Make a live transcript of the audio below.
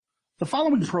The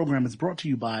following program is brought to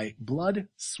you by Blood,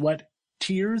 Sweat,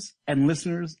 Tears, and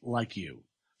listeners like you.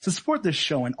 To support this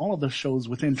show and all of the shows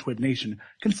within Twib Nation,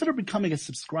 consider becoming a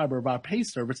subscriber of our pay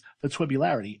service, The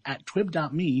Twibularity, at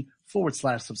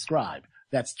twib.me/subscribe.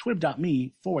 That's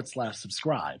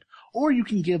twib.me/subscribe. Or you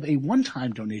can give a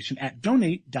one-time donation at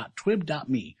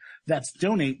donate.twib.me. That's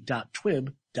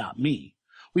donate.twib.me.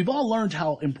 We've all learned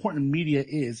how important media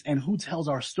is and who tells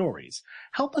our stories.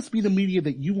 Help us be the media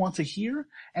that you want to hear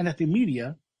and that the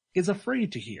media is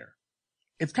afraid to hear.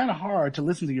 It's kind of hard to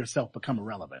listen to yourself become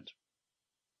irrelevant.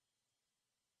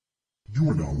 You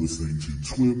are now listening to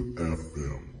Twib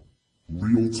FM.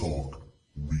 Real talk,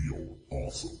 real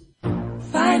awesome.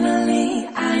 Finally,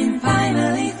 I'm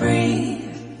finally free.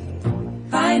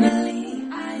 Finally,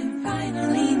 I'm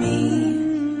finally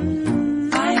me.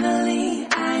 Finally,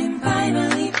 I'm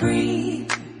finally free.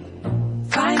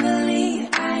 Finally,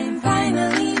 I'm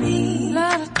finally me.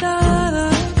 La da da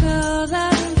da da da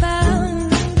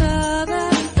da da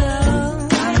da.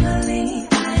 Finally,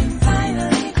 I'm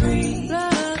finally free.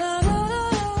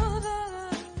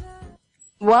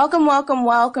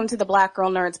 Welcome to the Black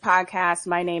Girl Nerds podcast.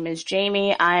 My name is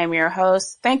Jamie. I am your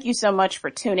host. Thank you so much for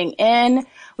tuning in.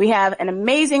 We have an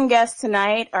amazing guest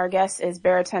tonight. Our guest is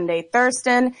Baratunde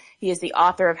Thurston. He is the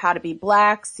author of How to Be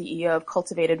Black, CEO of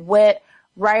Cultivated Wit,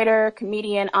 writer,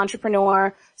 comedian,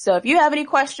 entrepreneur. So if you have any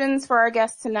questions for our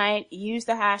guest tonight, use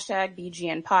the hashtag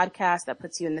BGN podcast. That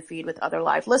puts you in the feed with other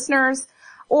live listeners.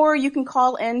 Or you can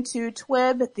call in to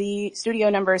TWIB. The studio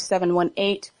number is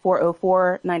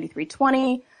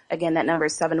 718-404-9320. Again, that number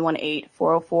is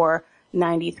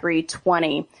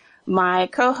 718-404-9320. My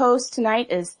co-host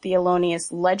tonight is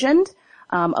Thelonious Legend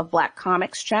of Black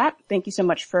Comics Chat. Thank you so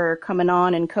much for coming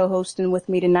on and co-hosting with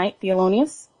me tonight,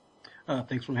 Thelonious.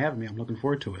 Thanks for having me. I'm looking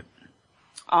forward to it.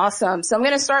 Awesome. So I'm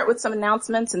going to start with some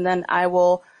announcements, and then I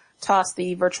will toss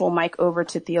the virtual mic over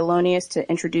to Thelonious to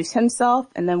introduce himself,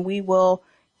 and then we will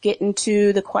get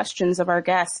into the questions of our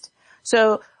guest.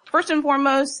 So first and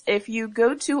foremost, if you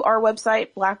go to our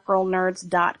website,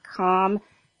 blackgirlnerds.com,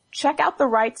 check out the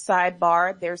right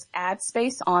sidebar. There's ad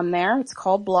space on there. It's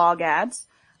called blog ads.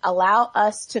 Allow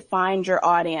us to find your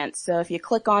audience. So if you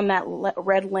click on that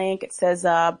red link, it says,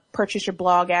 purchase your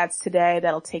blog ads today.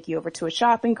 That'll take you over to a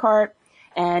shopping cart,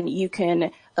 and you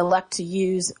can elect to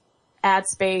use ad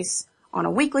space on a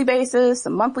weekly basis, a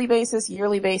monthly basis,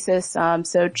 yearly basis.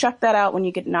 So check that out when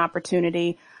you get an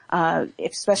opportunity,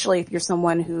 especially if you're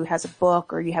someone who has a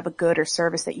book or you have a good or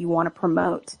service that you want to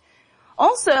promote.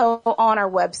 Also on our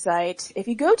website, if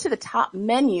you go to the top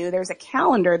menu, there's a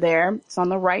calendar there. It's on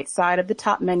the right side of the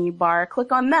top menu bar.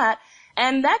 Click on that,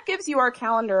 and that gives you our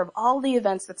calendar of all the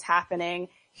events that's happening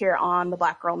here on the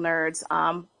Black Girl Nerds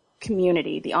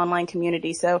community, the online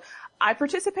community. So I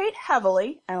participate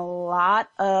heavily in a lot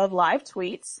of live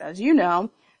tweets, as you know,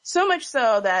 so much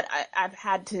so that I've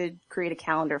had to create a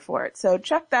calendar for it. So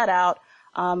check that out.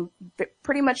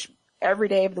 Pretty much every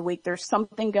day of the week, there's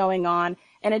something going on.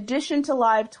 In addition to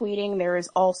live tweeting, there is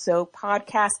also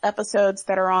podcast episodes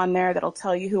that are on there that'll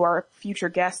tell you who our future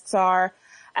guests are,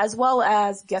 as well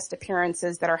as guest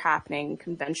appearances that are happening,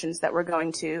 conventions that we're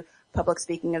going to, public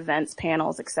speaking events,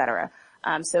 panels, etc.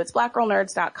 So it's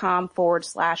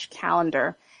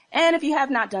blackgirlnerds.com/calendar. And if you have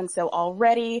not done so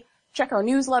already, check our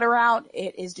newsletter out.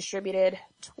 It is distributed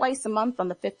twice a month on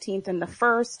the 15th and the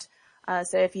 1st.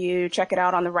 So if you check it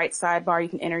out on the right sidebar, you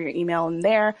can enter your email in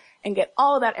there and get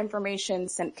all of that information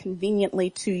sent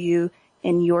conveniently to you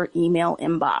in your email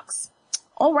inbox.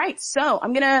 All right. So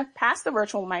I'm going to pass the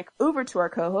virtual mic over to our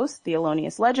co-host,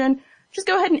 Thelonious Legend. Just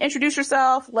go ahead and introduce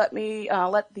yourself. Let the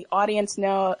audience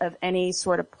know of any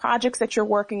sort of projects that you're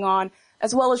working on,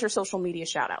 as well as your social media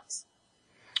shout-outs.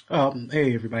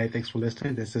 Hey, everybody. Thanks for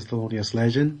listening. This is Thelonious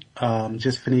Legend.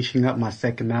 Just finishing up my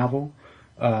second novel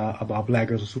about Black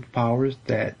girls with superpowers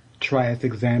that tries to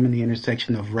examine the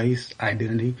intersection of race,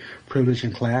 identity, privilege,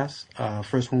 and class.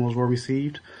 First one was well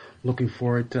received. Looking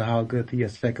forward to how good the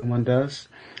second one does.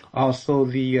 Also,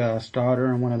 the starter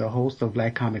and one of the hosts of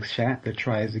Black Comics Chat that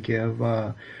tries to give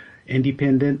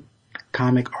independent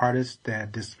comic artists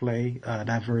that display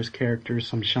diverse characters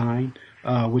some shine,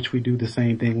 which we do the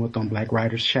same thing with on Black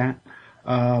Writers Chat,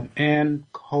 and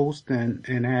host and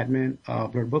admin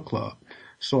of Blerd Book Club.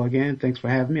 So again, thanks for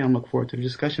having me. I'm looking forward to the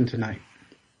discussion tonight.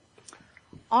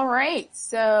 All right,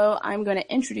 so I'm going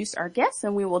to introduce our guests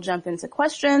and we will jump into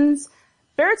questions.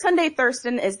 Baratunde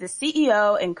Thurston is the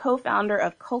CEO and co-founder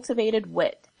of Cultivated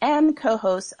Wit and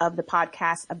co-host of the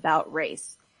podcast About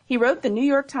Race. He wrote the New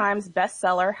York Times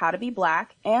bestseller How to Be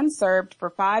Black and served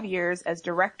for 5 years as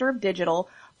director of digital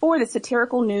for the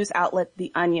satirical news outlet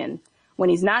The Onion. When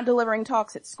he's not delivering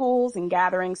talks at schools and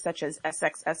gatherings such as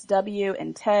SXSW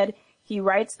and TED, he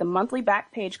writes the monthly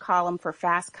Backpage column for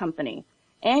Fast Company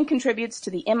and contributes to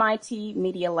the MIT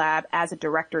Media Lab as a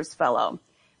director's fellow.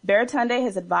 Baratunde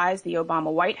has advised the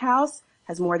Obama White House,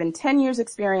 has more than 10 years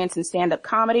experience in stand-up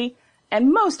comedy,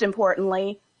 and most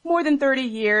importantly, more than 30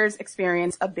 years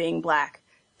experience of being Black.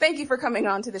 Thank you for coming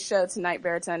on to the show tonight,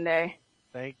 Baratunde.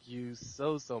 Thank you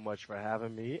so much for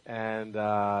having me, and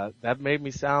that made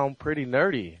me sound pretty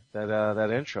nerdy,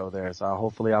 that intro there, so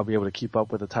hopefully I'll be able to keep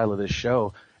up with the title of this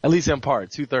show, at least in part,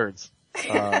 2/3.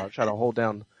 Try to hold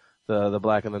down the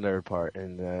Black and the nerd part,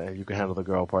 and you can handle the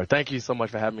girl part. Thank you so much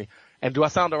for having me. And do I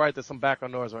sound alright? There's some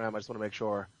background noise around. I just want to make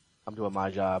sure I'm doing my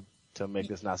job to make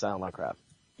this not sound like crap.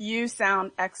 You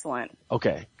sound excellent.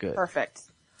 Okay, good. Perfect.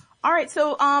 All right,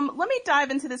 so let me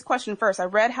dive into this question first. I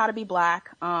read How to Be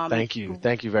Black. Thank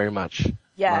you very much.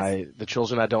 Yes. The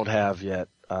children I don't have yet.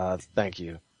 Thank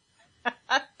you.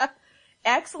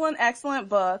 Excellent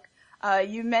book.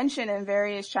 You mentioned in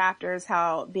various chapters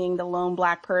how being the lone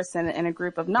Black person in a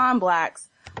group of non-Blacks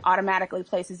automatically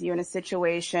places you in a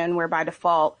situation where by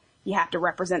default you have to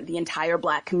represent the entire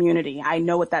Black community. I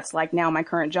know what that's like now in my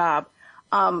current job.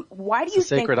 Why do you think...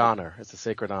 It's a sacred honor. It's a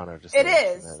sacred honor. To it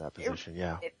is. In that position,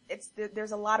 yeah.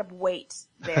 There's a lot of weight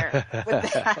there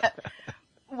with that.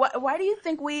 Why do you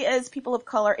think we as people of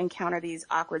color encounter these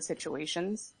awkward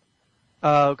situations?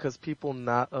 Because people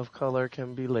not of color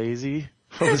can be lazy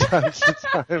from time to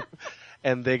time,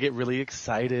 and they get really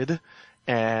excited,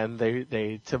 and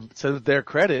they to their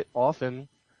credit, often,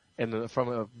 and from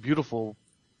a beautiful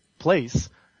place,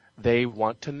 they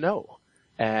want to know.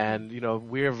 And,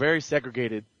 we're a very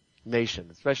segregated nation,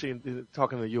 especially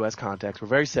talking in the U.S. context. We're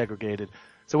very segregated.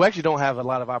 So we actually don't have a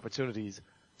lot of opportunities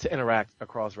to interact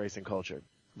across race and culture.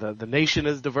 The nation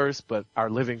is diverse, but our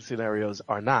living scenarios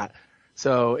are not.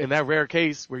 So in that rare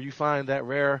case where you find that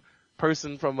rare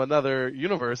person from another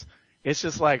universe, it's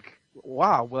just like,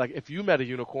 wow, like if you met a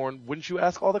unicorn, wouldn't you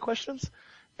ask all the questions?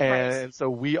 And Right. So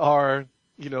we are,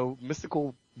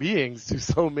 mystical beings to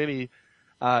so many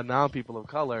non-people of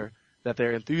color, that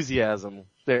their enthusiasm,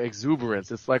 their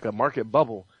exuberance, it's like a market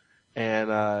bubble. And,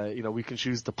 we can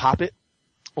choose to pop it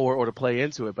or to play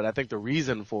into it. But I think the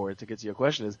reason for it, to get to your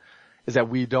question, is that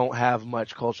we don't have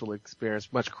much cultural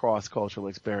experience, much cross-cultural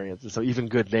experience. And so even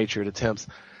good-natured attempts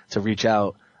to reach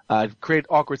out, create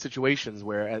awkward situations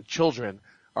where children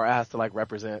are asked to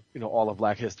represent, all of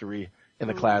Black history in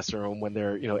the classroom when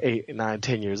they're, 8, 9,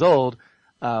 10 years old,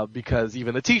 because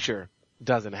even the teacher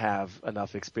doesn't have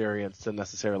enough experience to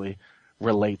necessarily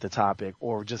relate the topic,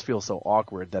 or just feel so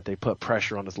awkward that they put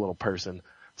pressure on this little person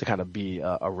to kind of be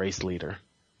a race leader.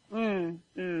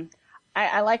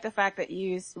 I like the fact that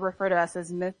you refer to us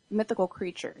as mythical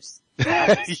creatures.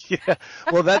 Yeah.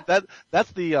 Well,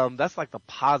 that's like the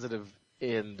positive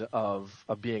end of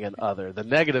being an other. The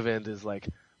negative end is like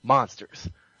monsters,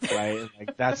 right?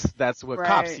 Like that's what Right.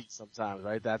 cops see sometimes,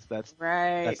 right? That's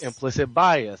Right. That's implicit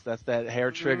bias. That's that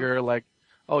hair trigger, like,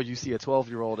 oh, you see a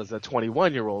 12-year-old as a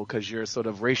 21-year-old because you're sort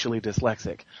of racially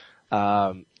dyslexic.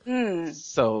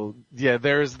 So yeah,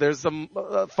 there's some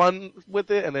fun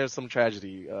with it, and there's some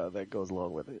tragedy that goes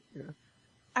along with it. Yeah.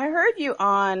 I heard you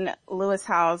on Lewis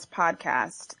Howe's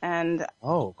podcast, and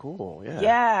Oh, cool. Yeah.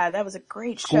 yeah, that was a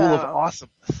great show. School of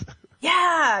awesomeness.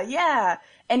 Yeah.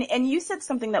 And you said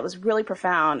something that was really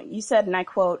profound. You said, and I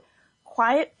quote,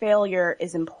 "Quiet failure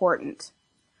is important.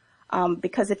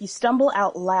 Because if you stumble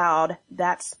out loud,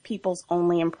 that's people's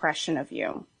only impression of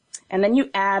you." And then you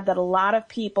add that a lot of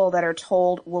people that are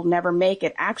told will never make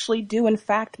it actually do in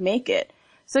fact make it.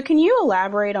 So can you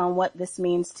elaborate on what this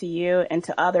means to you and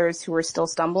to others who are still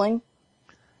stumbling?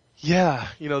 Yeah,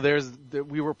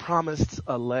 we were promised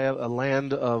a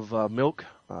land of milk,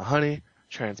 honey,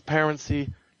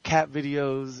 transparency, cat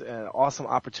videos, awesome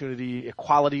opportunity,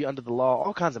 equality under the law,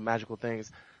 all kinds of magical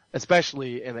things,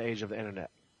 especially in the age of the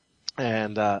internet.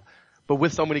 And but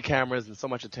with so many cameras and so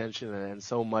much attention and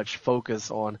so much focus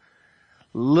on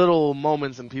little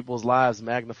moments in people's lives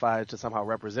magnified to somehow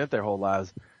represent their whole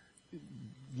lives,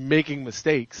 making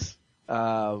mistakes,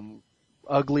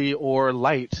 ugly or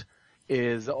light,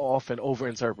 is often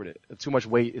overinterpreted. Too much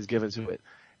weight is given to it.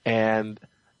 And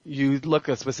you look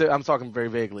at I'm talking very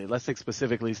vaguely. Let's take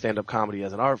specifically stand-up comedy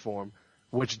as an art form,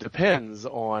 which depends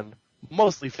on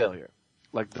mostly failure.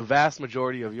 Like the vast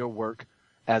majority of your work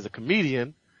as a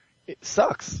comedian, it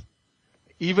sucks.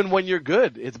 Even when you're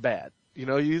good, it's bad.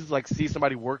 You see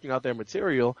somebody working out their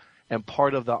material, and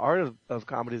part of the art of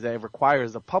comedy is that it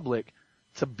requires the public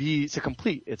to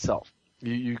complete itself.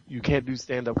 You can't do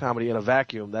stand-up comedy in a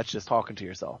vacuum. That's just talking to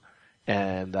yourself.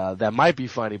 And that might be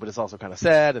funny, but it's also kind of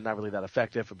sad and not really that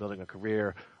effective for building a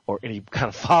career or any kind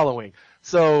of following.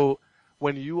 So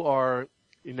when you are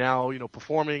now,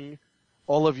 performing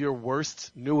all of your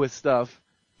worst, newest stuff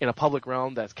in a public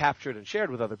realm that's captured and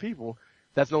shared with other people,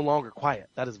 that's no longer quiet.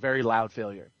 That is very loud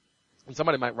failure. And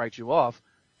somebody might write you off,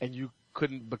 and you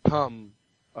couldn't become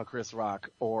a Chris Rock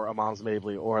or a Moms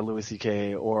Mabley or a Louis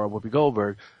C.K. or a Whoopi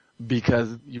Goldberg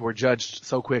because you were judged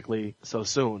so quickly, so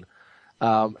soon.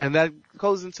 And that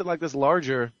goes into like this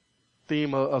larger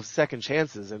theme of second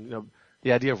chances and,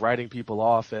 the idea of writing people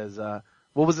off as,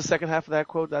 what was the second half of that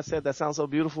quote that I said that sounds so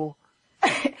beautiful?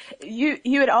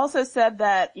 You had also said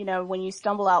that, when you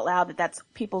stumble out loud, that's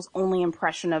people's only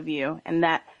impression of you, and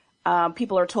that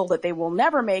people are told that they will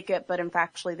never make it, but in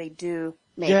fact, actually they do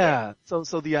make it. Yeah. So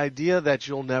the idea that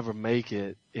you'll never make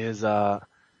it is,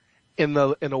 in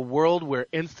a world where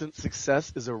instant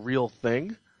success is a real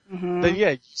thing, then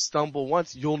yeah, you stumble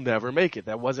once, you'll never make it.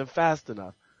 That wasn't fast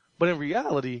enough. But in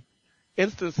reality,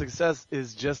 instant success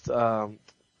is just,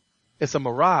 it's a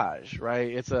mirage,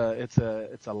 right? It's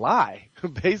a lie.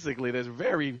 Basically, there's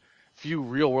very few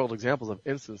real world examples of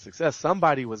instant success.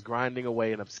 Somebody was grinding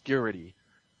away in obscurity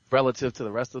relative to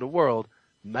the rest of the world,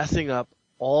 messing up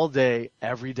all day,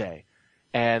 every day.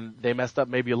 And they messed up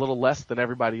maybe a little less than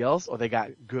everybody else, or they got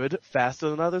good faster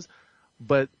than others.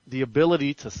 But the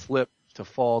ability to slip, to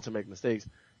fall, to make mistakes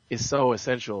is so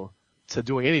essential to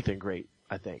doing anything great,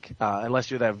 I think.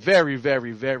 Unless you're that very,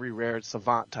 very, very rare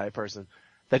savant type person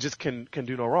that just can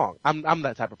do no wrong. I'm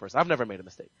that type of person. I've never made a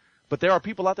mistake. But there are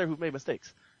people out there who've made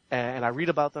mistakes. And I read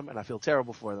about them and I feel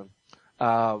terrible for them.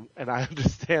 And I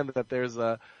understand that there's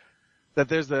a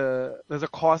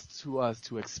cost to us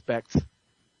to expect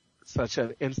such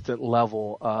an instant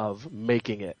level of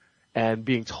making it and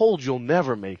being told you'll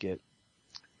never make it.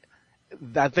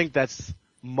 I think that's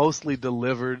mostly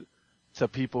delivered to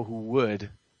people who would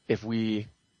if we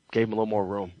gave them a little more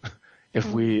room. If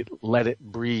we let it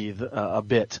breathe a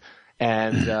bit.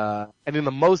 And in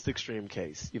the most extreme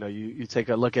case, you take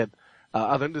a look at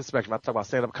other end of the spectrum. I talk about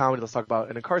stand-up comedy. Let's talk about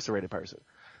an incarcerated person.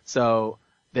 So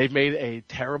they've made a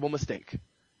terrible mistake,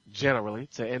 generally,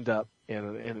 to end up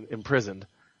imprisoned.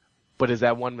 But is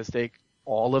that one mistake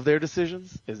all of their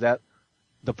decisions? Is that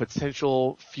the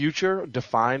potential future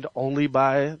defined only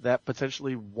by that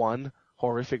potentially one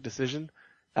horrific decision?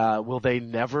 Will they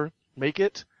never make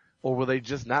it? Or will they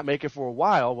just not make it for a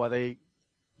while they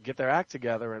get their act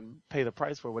together and pay the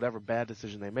price for whatever bad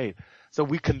decision they made? So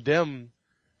we condemn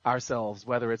ourselves,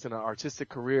 whether it's in an artistic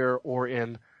career or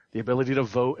in the ability to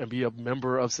vote and be a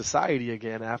member of society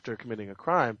again after committing a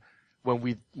crime, when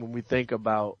we think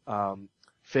about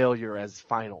failure as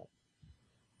final.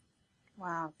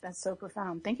 Wow, that's so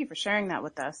profound. Thank you for sharing that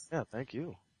with us. Yeah, thank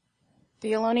you.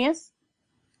 Thelonious?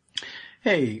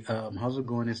 Hey, how's it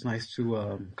going? It's nice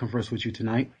to converse with you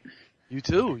tonight. You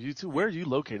too. Where are you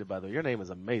located, by the way? Your name is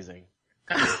amazing.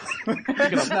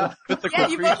 Yeah,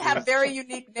 you both have very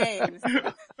unique names.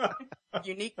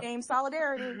 Unique name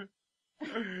solidarity.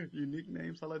 Unique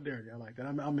name solidarity. I like that.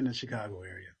 I'm in the Chicago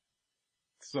area.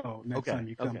 So next time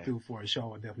you come through for a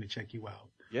show, I'll definitely check you out.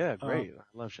 Yeah, great.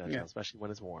 I love Chi-Town, especially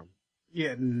when it's warm.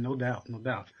 Yeah, no doubt.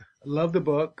 I love the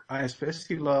book. I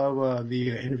especially love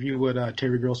the interview with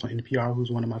Terry Gross on NPR, who's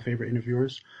one of my favorite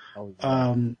interviewers. Oh,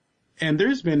 yeah. And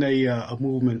there's been a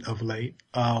movement of late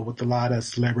with a lot of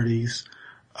celebrities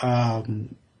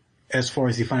as far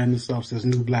as defining themselves as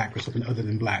new black or something other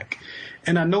than black.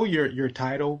 And I know your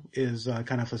title is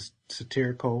kind of a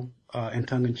satirical and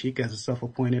tongue-in-cheek as a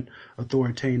self-appointed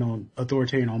authoritarian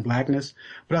on blackness.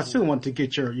 But I still want to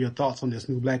get your thoughts on this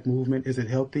new black movement. Is it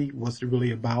healthy? What's it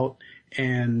really about?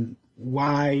 And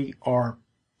why are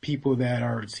people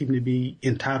that seem to be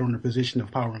entitled in a position of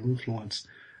power and influence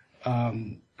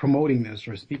promoting this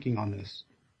or speaking on this?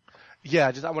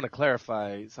 Yeah, I want to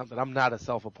clarify something. I'm not a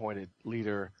self-appointed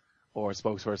leader or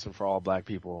spokesperson for all black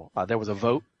people. There was a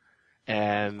vote,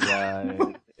 and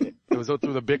it was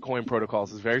through the Bitcoin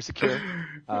protocols. It's very secure,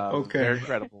 very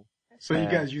credible. So you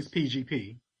guys use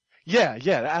PGP? Yeah,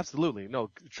 absolutely.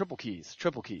 No, triple keys.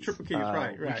 Triple keys,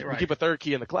 right. We keep a third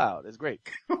key in the cloud. It's great.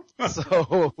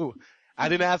 So I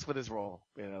didn't ask for this role,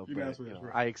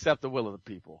 but I accept the will of the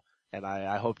people, and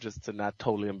I hope just to not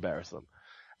totally embarrass them.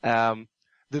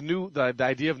 The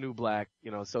idea of new black,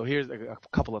 so here's a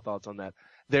couple of thoughts on that.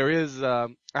 There is, I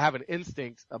have an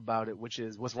instinct about it, which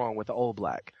is what's wrong with the old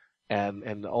black. And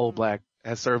the old black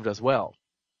has served us well.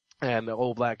 And the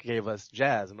old black gave us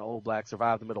jazz, and the old black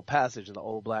survived the Middle Passage, and the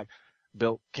old black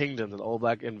built kingdoms, and the old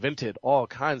black invented all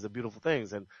kinds of beautiful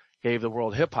things and gave the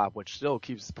world hip hop, which still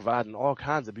keeps providing all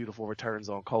kinds of beautiful returns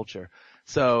on culture.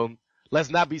 So let's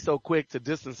not be so quick to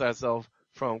distance ourselves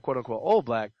from quote unquote old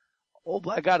black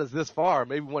got us this far.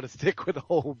 Maybe we want to stick with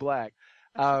old black.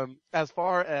 As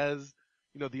far as,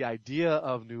 the idea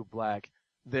of new black,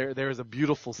 there is a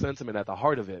beautiful sentiment at the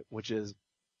heart of it, which is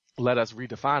let us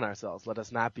redefine ourselves. Let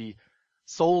us not be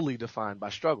solely defined by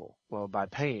struggle, by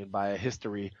pain, by a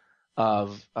history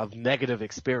of negative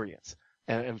experience.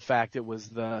 And in fact, it was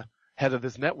the head of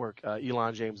this network,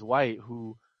 Elon James White,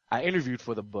 who I interviewed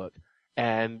for the book.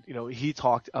 And, he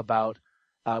talked about,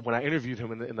 when I interviewed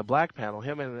him in the black panel,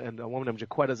 him and a woman named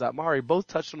Jaquetta Zatmari both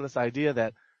touched on this idea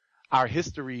that our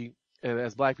history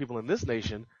as black people in this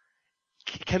nation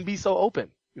can be so open.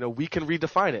 We can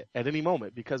redefine it at any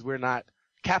moment because we're not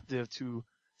captive to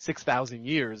 6,000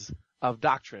 years of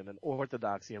doctrine and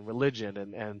orthodoxy and religion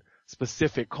and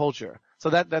specific culture. So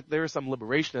that there is some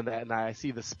liberation in that, and I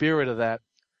see the spirit of that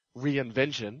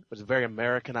reinvention, which is a very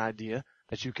American idea,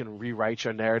 that you can rewrite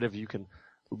your narrative. You can,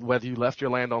 whether you left your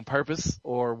land on purpose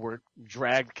or were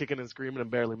dragged kicking and screaming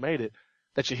and barely made it,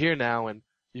 that you're here now and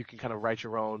you can kind of write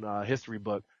your own history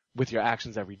book with your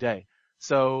actions every day.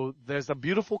 So there's a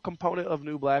beautiful component of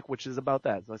New Black, which is about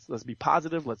that. Let's be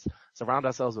positive. Let's surround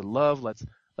ourselves with love. Let's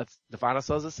define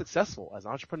ourselves as successful, as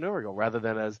entrepreneurial, rather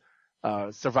than as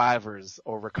survivors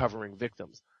or recovering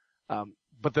victims.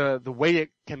 But the way it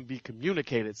can be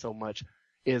communicated so much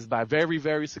is by very,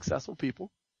 very successful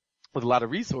people with a lot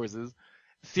of resources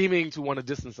seeming to want to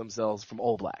distance themselves from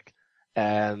old black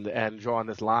and drawing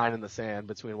this line in the sand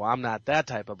between, well, I'm not that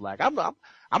type of black. I'm not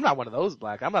one of those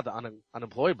black. I'm not the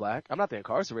unemployed black. I'm not the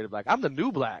incarcerated black. I'm the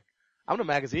new black. I'm the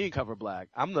magazine cover black.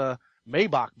 I'm the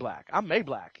Maybach black. I'm May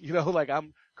black.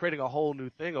 I'm creating a whole new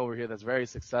thing over here that's very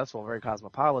successful, very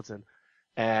cosmopolitan.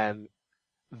 And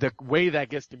the way that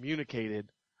gets communicated,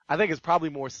 I think, is probably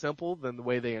more simple than the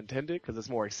way they intended, because it's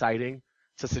more exciting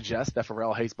to suggest that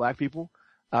Pharrell hates black people,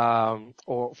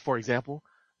 or for example.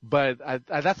 But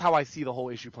that's how I see the whole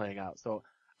issue playing out. So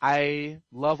I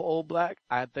love old black.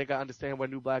 I think I understand where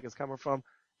new black is coming from.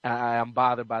 And I am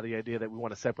bothered by the idea that we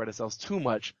want to separate ourselves too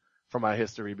much from our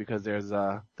history, because there's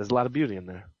a lot of beauty in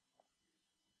there.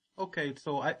 Okay,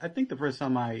 so I think the first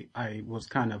time I was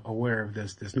kind of aware of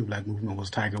this new black movement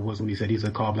was Tiger Woods, when he said he's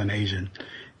a Coblin Asian.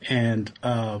 And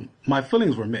my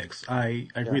feelings were mixed. I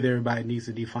agree that everybody needs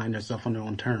to define themselves on their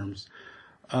own terms.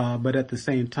 But at the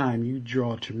same time, you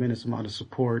draw a tremendous amount of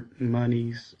support,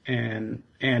 monies, and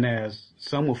as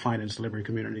some will find in the celebrity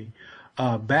community,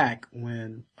 back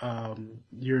when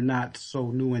you're not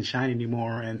so new and shiny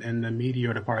anymore, and the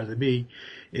media or the powers that be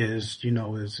is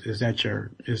at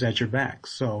your back.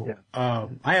 So I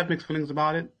have mixed feelings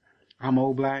about it. I'm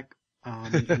old black.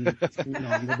 I'm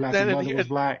the black mother was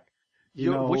black.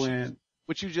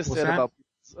 What you just said about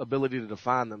ability to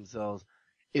define themselves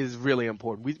is really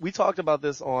important. We talked about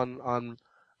this on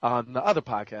the other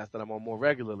podcast that I'm on more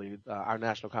regularly, our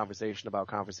national conversation about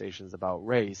conversations about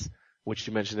race, which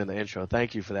you mentioned in the intro.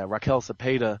 Thank you for that. Raquel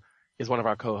Cepeda is one of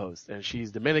our co-hosts, and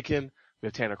she's Dominican. We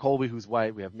have Tanner Colby, who's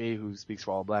white. We have me, who speaks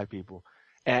for all black people.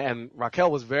 And Raquel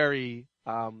was very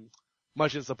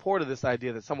much in support of this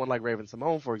idea that someone like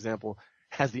Raven-Symoné, for example,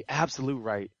 has the absolute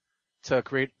right to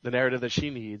create the narrative that she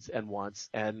needs and wants,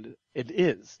 and it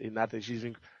is. Not that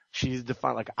she's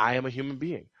defined, like, I am a human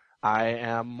being. I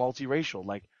am multiracial.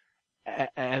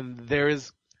 And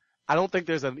I don't think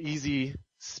there's an easy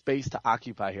space to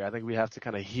occupy here. I think we have to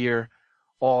kind of hear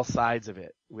all sides of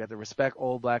it. We have to respect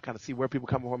old black, kind of see where people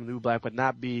come from, new black, but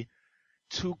not be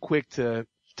too quick to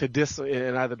diss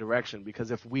in either direction. Because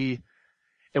if we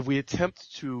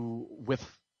attempt to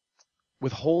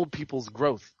withhold people's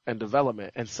growth and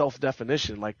development and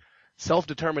self-definition, like,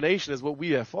 self-determination is what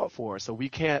we have fought for. So we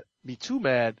can't be too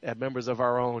mad at members of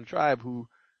our own tribe who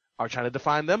are trying to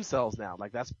define themselves now.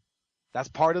 Like, that's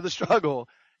part of the struggle,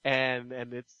 and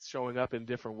it's showing up in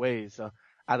different ways. So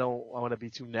I want to be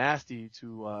too nasty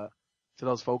to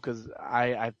those folks, because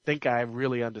I think I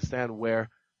really understand where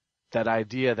that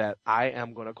idea that I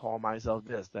am going to call myself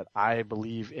this, that I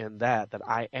believe in that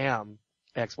I am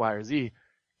X, Y, or Z,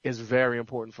 is very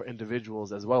important for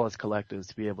individuals as well as collectives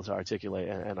to be able to articulate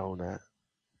and own that.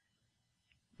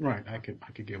 Right, I could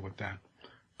get with that.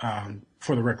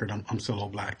 For the record, I'm still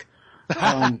old black.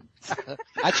 I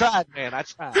tried, man. I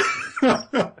tried.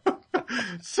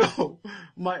 So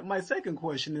my second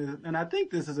question is, and I think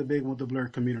this is a big one with the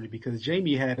Blerd community, because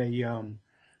Jamie had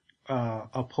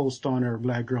a post on her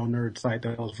Black Girl Nerd site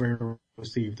that was very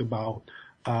received about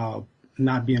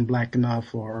not being black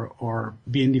enough or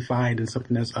being defined in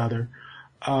something that's other.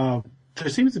 There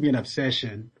seems to be an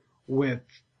obsession with,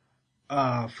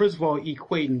 first of all,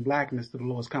 equating blackness to the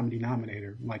lowest common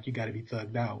denominator, like you got to be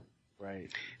thugged out. Right.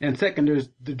 And second, there's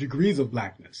the degrees of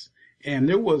blackness. And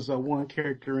there was one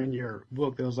character in your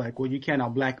book that was like, well, you can't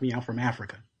out-black me, I'm from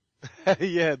Africa.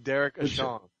 Yeah, Derek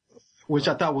Ashon. Which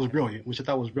I thought was brilliant,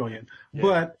 Yeah.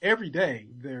 But every day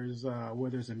there's,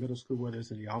 whether it's in middle school, whether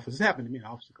it's in the office, it's happened to me in the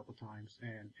office a couple of times,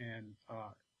 and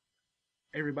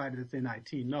everybody that's in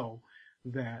IT know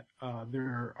that,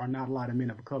 there are not a lot of men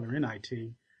of color in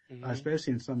IT,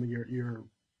 especially in some of your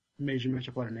major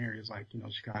metropolitan areas like,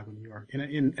 Chicago, New York.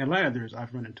 In Atlanta,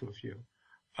 I've run into a few.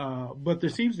 But there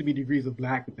seems to be degrees of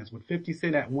blackness with 50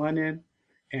 Cent at one end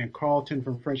and Carlton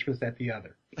from French Kiss at the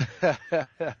other.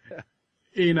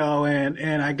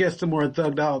 And I guess the more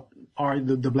thugged out are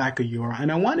the blacker you are.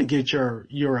 And I want to get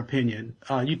your opinion.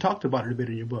 You talked about it a bit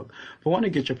in your book, but I want to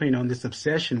get your opinion on this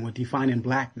obsession with defining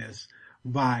blackness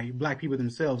by black people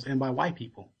themselves and by white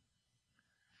people.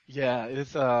 Yeah,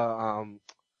 it's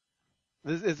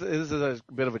this is a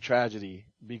bit of a tragedy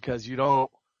because you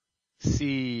don't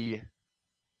see,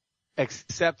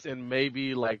 except in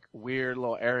maybe like weird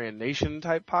little Aryan Nation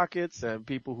type pockets and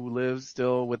people who live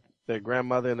still with their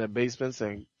grandmother in their basements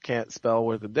and can't spell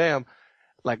worth a damn,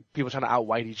 like people trying to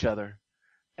out-white each other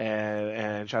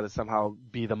and try to somehow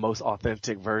be the most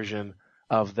authentic version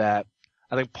of that.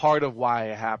 I think part of why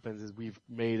it happens is we've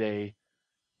made a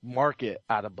market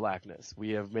out of blackness.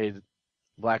 We have made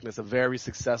blackness a very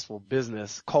successful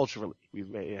business culturally. We've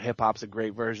made hip-hop's a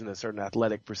great version of certain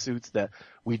athletic pursuits that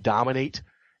we dominate,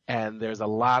 and there's a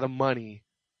lot of money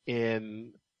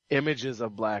in images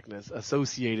of blackness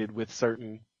associated with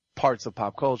certain parts of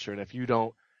pop culture. And if you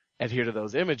don't adhere to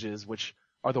those images, which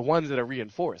are the ones that are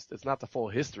reinforced, it's not the full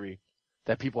history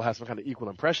that people have some kind of equal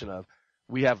impression of.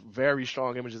 We have very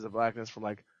strong images of blackness from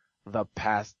like the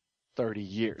past 30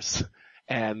 years.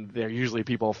 And they're usually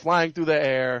people flying through the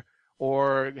air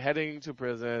or heading to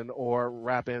prison or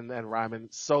rapping and rhyming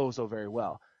so very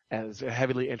well. And it's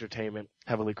heavily entertainment,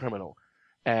 heavily criminal.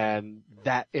 And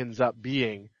that ends up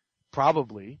being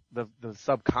probably the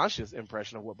subconscious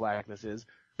impression of what blackness is,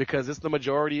 because it's the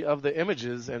majority of the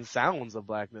images and sounds of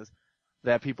blackness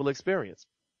that people experience.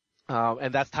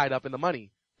 And that's tied up in the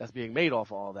money that's being made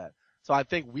off of all that. So I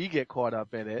think we get caught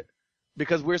up in it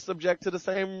because we're subject to the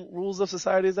same rules of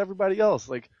society as everybody else.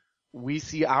 Like, we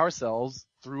see ourselves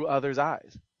through others'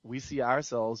 eyes. We see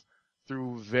ourselves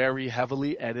through very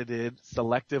heavily edited,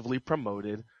 selectively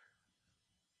promoted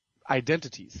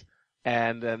identities.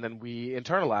 And then we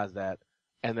internalize that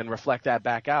and then reflect that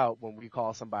back out when we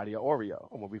call somebody an Oreo,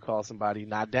 or when we call somebody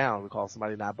not down, we call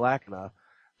somebody not black enough,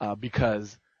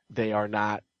 because they are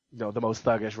not, the most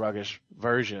thuggish, ruggish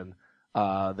version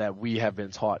that we have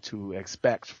been taught to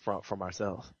expect from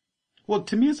ourselves. Well,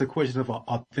 to me, it's a question of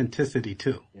authenticity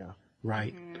too. Yeah.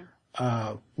 Right.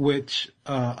 Which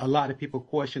a lot of people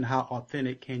question, how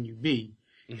authentic can you be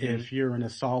if you're in a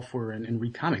software and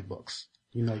read comic books?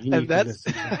 You need and that's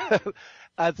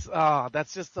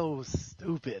that's just so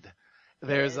stupid.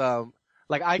 There's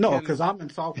because I'm in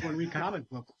software and read comic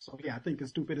books, so yeah, I think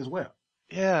it's stupid as well.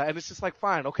 Yeah, and it's just like,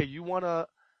 fine, okay, you wanna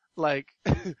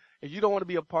if you don't want to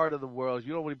be a part of the world,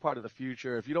 you don't want to be part of the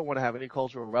future, if you don't want to have any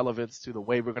cultural relevance to the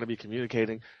way we're going to be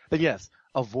communicating, then yes,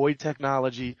 avoid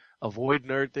technology, avoid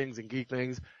nerd things and geek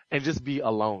things, and just be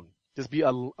alone. Just be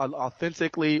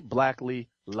authentically, blackly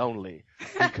lonely,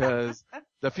 because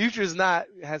the future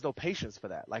has no patience for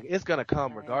that. Like, it's going to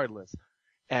come regardless.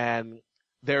 And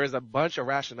there is a bunch of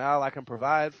rationale I can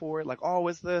provide for it. Like,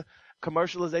 it's the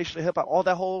commercialization of hip hop, all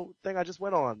that whole thing I just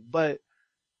went on. But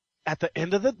at the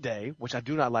end of the day, which I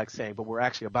do not like saying, but we're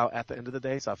actually about at the end of the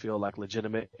day, so I feel like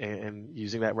legitimate in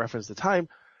using that reference to time,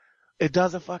 it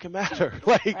doesn't fucking matter.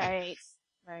 Right.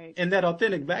 And that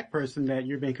authentic black person that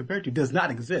you're being compared to does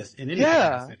not exist in any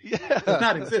capacity. Yeah. Does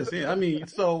not exist. Yeah. I mean,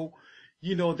 so,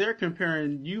 they're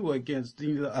comparing you against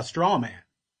a straw man.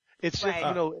 It's just,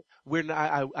 we're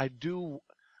not, I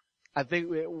think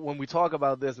when we talk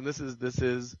about this, and this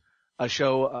is a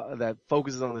show that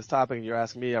focuses on this topic, and you're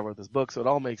asking me, I wrote this book, so it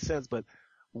all makes sense, but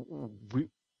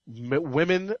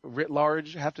women writ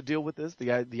large have to deal with this,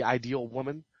 the ideal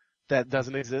woman that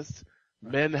doesn't exist.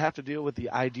 Men have to deal with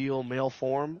the ideal male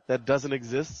form that doesn't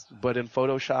exist, but in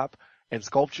Photoshop and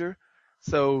sculpture.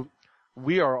 So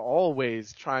we are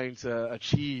always trying to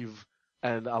achieve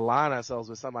and align ourselves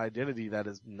with some identity that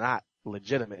is not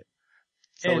legitimate.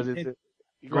 So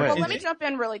let me jump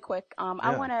in really quick.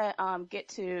 I want to get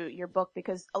to your book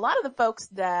because a lot of the folks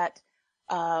that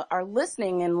are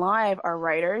listening in live are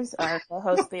writers. Our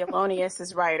co-host Theolonius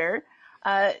is writer.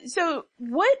 So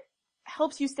what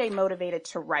helps you stay motivated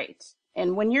to write?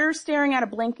 And when you're staring at a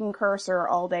blinking cursor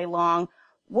all day long,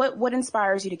 what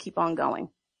inspires you to keep on going?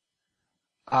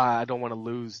 I don't want to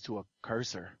lose to a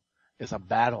cursor. It's a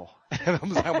battle. And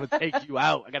I'm going to take you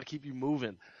out. I got to keep you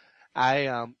moving.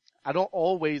 I I don't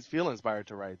always feel inspired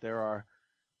to write. There are,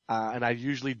 and I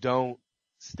usually don't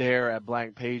stare at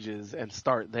blank pages and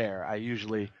start there. I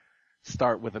usually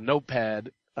start with a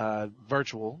notepad,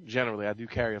 virtual. Generally, I do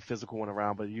carry a physical one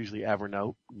around, but usually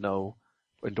Evernote. No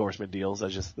endorsement deals.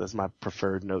 That's my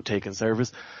preferred note-taking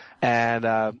service. And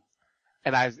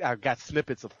I've got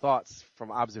snippets of thoughts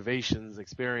from observations,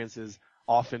 experiences,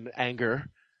 often anger,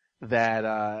 that,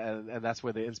 and that's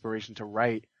where the inspiration to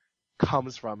write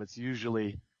comes from. It's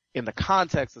usually in the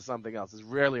context of something else. It's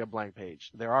rarely a blank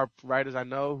page. There are writers I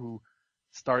know who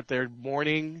start their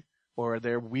morning or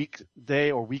their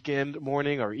weekday or weekend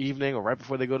morning or evening or right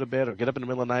before they go to bed or get up in the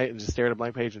middle of the night and just stare at a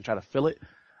blank page and try to fill it.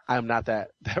 I am not that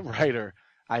writer.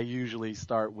 I usually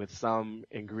start with some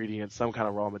ingredient, some kind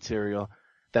of raw material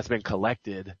that's been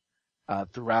collected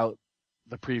throughout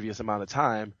the previous amount of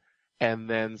time, and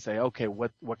then say, okay,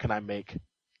 what can I make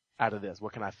out of this?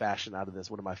 What can I fashion out of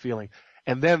this? What am I feeling?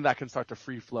 And then I can start to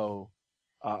free flow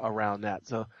around that.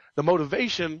 So the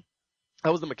motivation,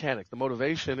 that was the mechanics. The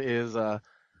motivation is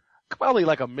probably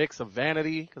like a mix of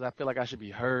vanity, because I feel like I should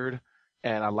be heard,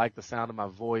 and I like the sound of my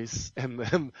voice and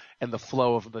the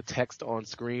flow of the text on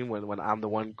screen when I'm the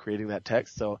one creating that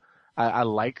text. So I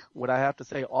like what I have to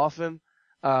say often,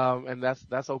 and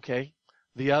that's okay.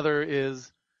 The other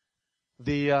is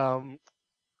the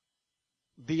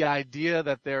idea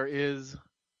that there is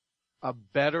a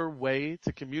better way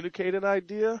to communicate an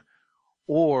idea,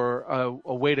 or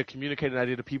a way to communicate an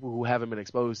idea to people who haven't been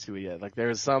exposed to it yet. Like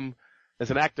there's an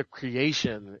act of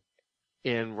creation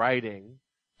in writing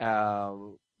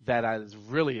that is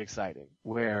really exciting,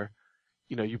 where,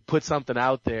 you know, you put something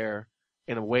out there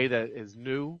in a way that is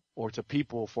new, or to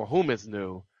people for whom it's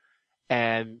new,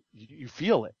 and you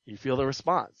feel it. You feel the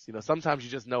response. You know, sometimes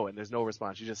you just know it and there's no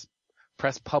response. You just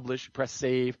press publish, press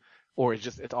save, or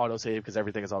it's auto save because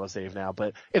everything is auto save now.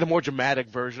 But in a more dramatic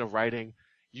version of writing,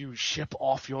 you ship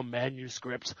off your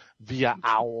manuscript via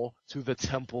OWL to the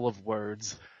temple of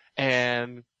words,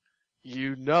 and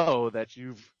you know that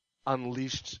you've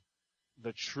unleashed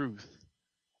the truth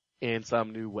in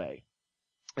some new way.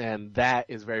 And that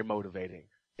is very motivating.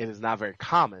 It is not very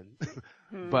common,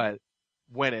 but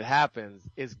when it happens,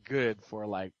 it's good for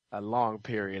like a long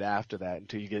period after that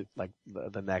until you get like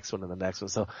the next one and the next one.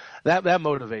 So that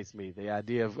motivates me. The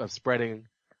idea of spreading,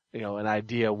 you know, an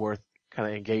idea worth kind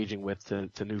of engaging with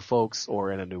to new folks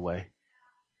or in a new way.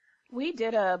 We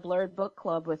did a Blurred Book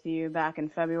Club with you back in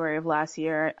February of last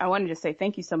year. I wanted to say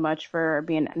thank you so much for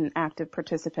being an active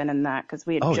participant in that, because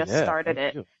we had just started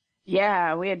it. You.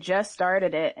 Yeah, we had just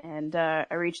started it, and I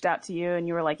reached out to you, and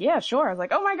you were like, yeah, sure. I was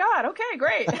like, oh my God, okay,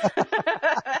 great.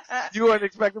 You weren't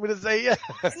expecting me to say yes.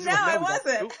 No, I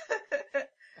wasn't.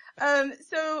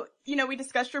 So, you know, we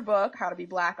discussed your book, How to Be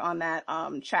Black, on that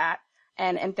chat,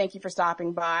 and thank you for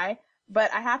stopping by.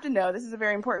 But I have to know, this is a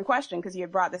very important question, because you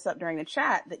had brought this up during the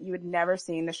chat, that you had never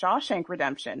seen The Shawshank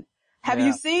Redemption. Have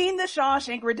you seen The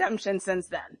Shawshank Redemption since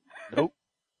then?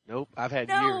 Nope. I've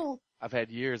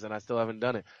had years and I still haven't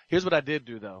done it. Here's what I did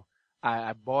do though.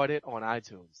 I bought it on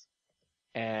iTunes,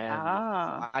 and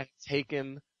I've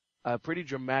taken a pretty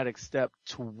dramatic step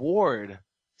toward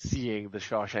seeing The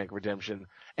Shawshank Redemption.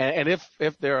 And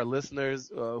if there are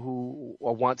listeners who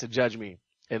want to judge me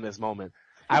in this moment,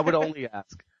 I would only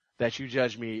ask that you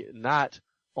judge me not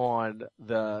on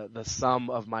the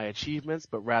sum of my achievements,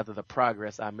 but rather the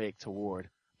progress I make toward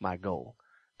my goal.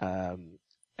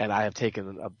 And I have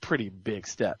taken a pretty big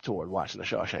step toward watching The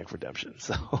Shawshank Redemption.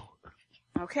 So.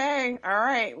 Okay. All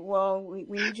right. Well, we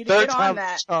need you to get on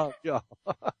that.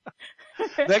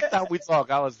 Next time we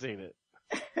talk, I'll have seen it.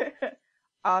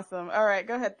 Awesome. All right.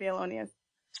 Go ahead, Thelonious.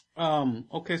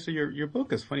 Okay. So your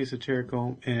book is funny,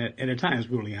 satirical, and at times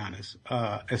brutally honest,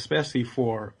 especially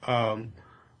for,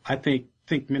 I think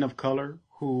men of color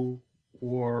who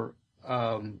were,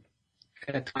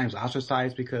 at times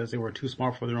ostracized because they were too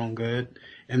smart for their own good,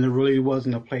 and there really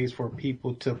wasn't a place for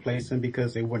people to place them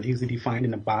because they weren't easily defined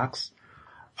in a box.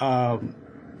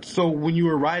 So when you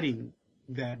were writing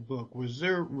that book, was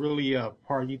there really a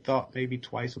part you thought maybe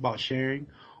twice about sharing,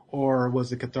 or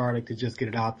was it cathartic to just get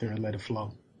it out there and let it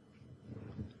flow?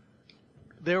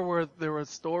 There were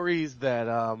stories that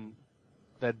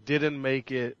didn't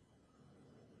make it,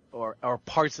 or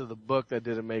parts of the book that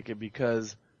didn't make it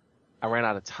because I ran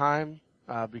out of time.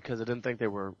 Because I didn't think they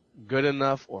were good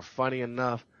enough or funny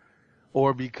enough,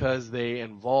 or because they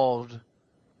involved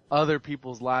other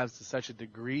people's lives to such a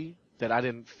degree that I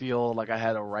didn't feel like I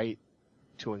had a right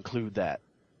to include that.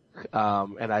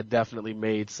 And I definitely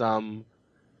made some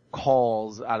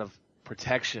calls out of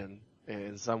protection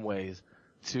in some ways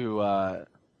to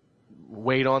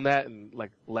wait on that and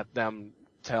like let them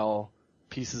tell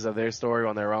pieces of their story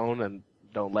on their own, and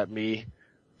don't let me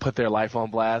put their life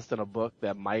on blast in a book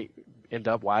that might end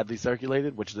up widely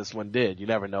circulated, which this one did. You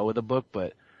never know with a book,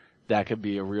 but that could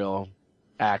be a real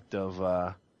act of,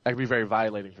 that could be very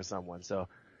violating for someone. So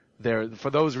for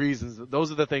those reasons,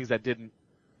 those are the things that didn't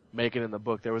make it in the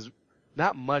book. There was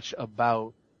not much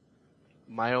about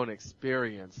my own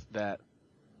experience that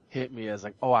hit me as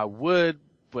like, oh, I would,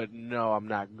 but no, I'm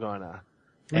not gonna.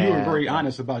 You were very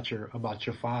honest about your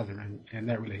father and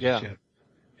that relationship.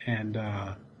 Yeah. And,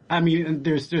 I mean, and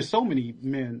there's so many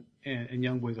men and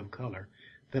young boys of color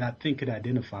that I think could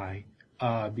identify,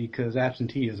 because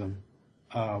absenteeism,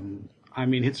 I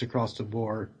mean, hits across the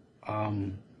board,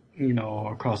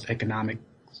 across economics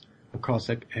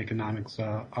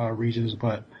regions,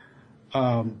 but,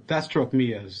 that struck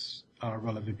me as,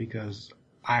 relevant because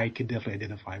I could definitely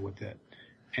identify with it.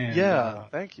 And,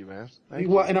 thank you, man.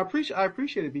 And I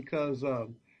appreciate it because,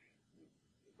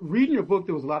 reading your book,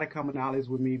 there was a lot of commonalities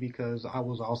with me because I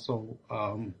was also,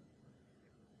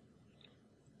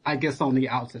 I guess on the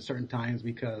outs at certain times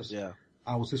because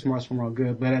I was too smart for my own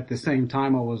good, but at the same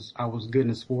time I was good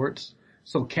in sports.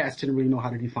 So cats didn't really know how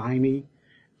to define me.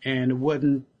 And it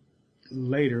wasn't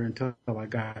later until I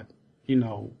got,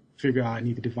 figure out I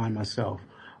need to define myself.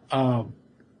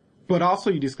 But also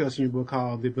you discuss in your book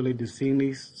how the ability to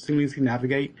seamlessly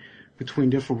navigate between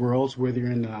different worlds, whether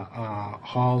you're in the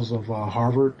halls of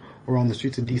Harvard or on the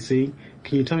streets of D.C.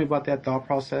 Can you tell me about that thought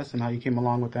process and how you came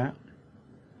along with that?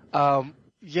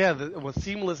 With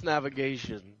seamless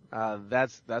navigation,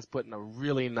 that's putting a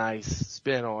really nice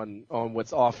spin on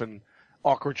what's often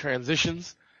awkward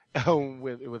transitions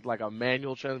with like a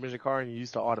manual transmission car and you're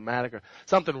used to automatic or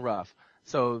something rough.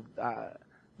 So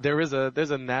there's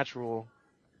a natural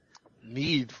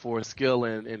need for skill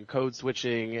in code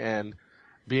switching and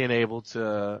being able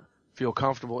to feel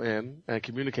comfortable in and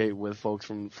communicate with folks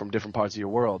from different parts of your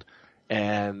world.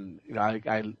 And,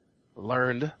 I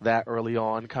learned that early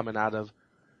on coming out of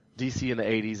DC in the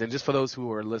 80s. And just for those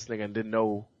who are listening and didn't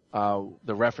know,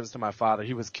 the reference to my father,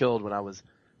 he was killed when I was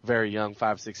very young,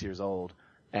 5, 6 years old.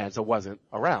 And so wasn't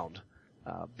around,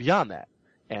 beyond that.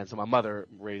 And so my mother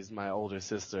raised my older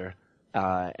sister,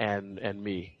 and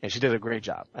me, and she did a great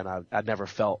job. And I never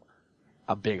felt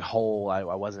a big hole. I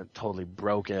wasn't totally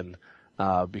broken,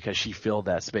 because she filled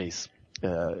that space,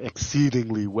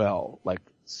 exceedingly well, like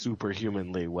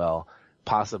superhumanly well,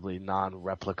 possibly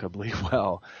non-replicably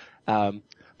well.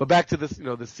 But back to this,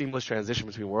 the seamless transition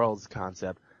between worlds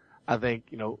concept, I think,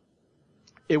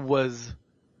 it was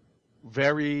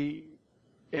very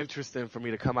interesting for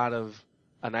me to come out of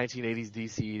a 1980s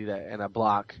DC and a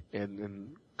block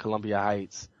in Columbia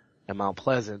Heights and Mount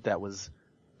Pleasant that was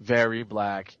very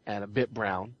black and a bit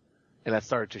brown, and that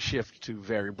started to shift to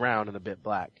very brown and a bit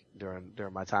black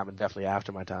during my time and definitely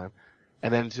after my time,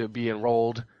 and then to be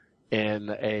enrolled in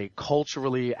a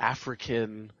culturally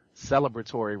African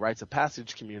celebratory rites of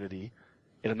passage community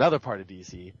in another part of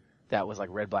DC that was like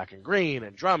red, black, and green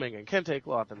and drumming and kente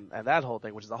cloth and that whole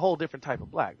thing, which is a whole different type of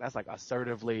black. That's like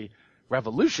assertively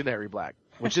revolutionary black,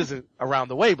 which isn't around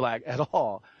the way black at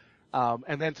all.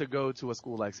 And then to go to a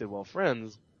school like Sidwell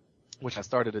Friends, which I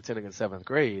started attending in 7th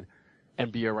grade,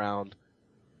 and be around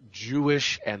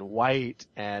Jewish and white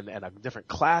and a different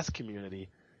class community.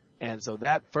 And so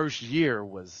that first year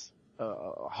was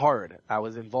hard. I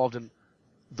was involved in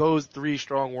those 3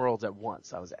 strong worlds at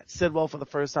once. I was at Sidwell for the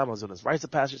first time. I was doing this rites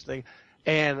of passage thing,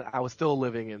 and I was still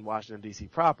living in Washington D.C.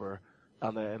 proper,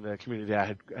 in the community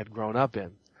I had grown up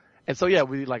in. And so I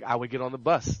would get on the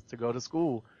bus to go to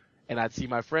school, and I'd see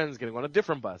my friends getting on a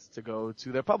different bus to go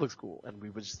to their public school, and we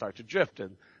would just start to drift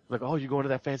and like, oh, you're going to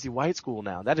that fancy white school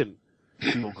now. That didn't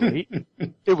feel great.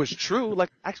 It was true. Like,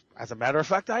 as a matter of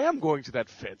fact, I am going to that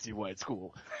fancy white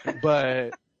school,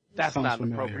 but that's not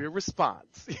an appropriate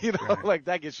response. Right. Like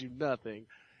that gets you nothing.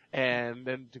 And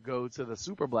then to go to the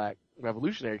super black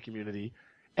revolutionary community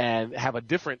and have a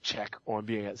different check on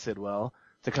being at Sidwell,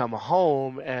 to come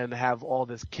home and have all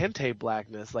this kente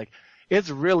blackness, like it's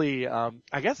really, I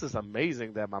guess it's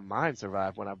amazing that my mind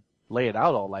survived when I lay it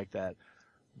out all like that.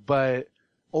 But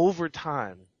over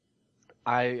time,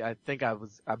 I think I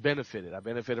benefited. I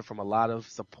benefited from a lot of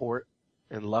support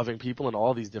and loving people in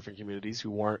all these different communities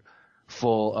who weren't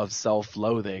full of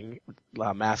self-loathing,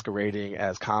 masquerading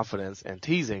as confidence and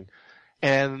teasing.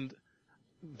 And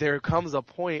there came a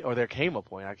point,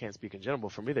 I can't speak in general,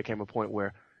 but for me there came a point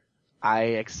where I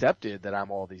accepted that I'm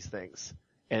all these things.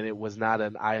 And it was not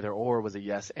an either or, it was a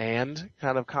yes and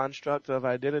kind of construct of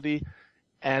identity.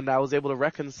 And I was able to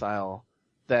reconcile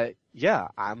that,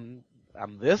 I'm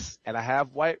this, and I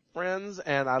have white friends,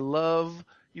 and I love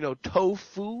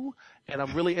tofu, and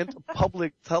I'm really into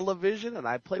public television, and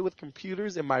I play with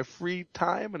computers in my free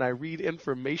time, and I read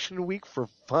Information Week for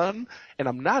fun, and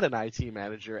I'm not an IT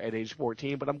manager at age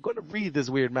 14, but I'm going to read this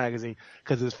weird magazine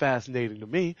because it's fascinating to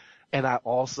me. And I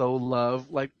also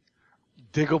love, like,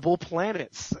 Diggable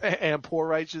Planets and Poor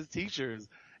Righteous Teachers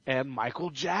and Michael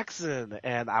Jackson,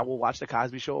 and I will watch The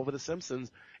Cosby Show over The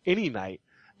Simpsons any night.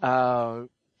 So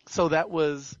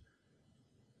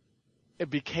it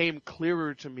became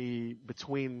clearer to me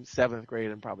between 7th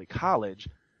grade and probably college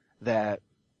that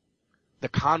the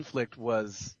conflict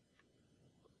was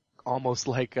almost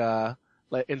like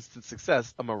instant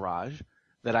success, a mirage,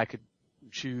 that I could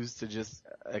choose to just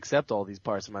accept all these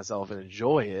parts of myself and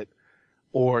enjoy it,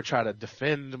 or try to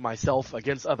defend myself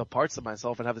against other parts of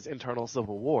myself and have this internal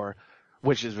civil war,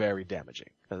 which is very damaging,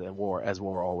 as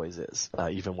war always is,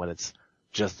 even when it's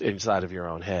just inside of your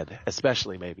own head,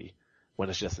 especially maybe when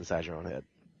it's just inside your own head.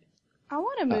 I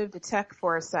want to move to tech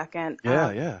for a second.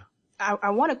 Yeah.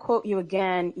 I want to quote you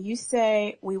again. You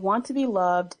say, "We want to be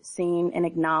loved, seen, and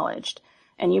acknowledged."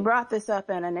 And you brought this up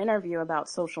in an interview about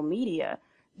social media.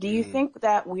 Do you think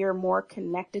that we are more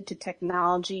connected to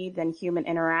technology than human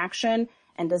interaction?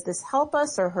 And does this help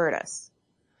us or hurt us?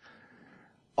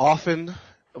 Often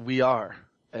we are.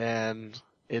 And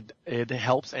it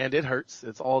helps and it hurts.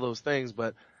 It's all those things.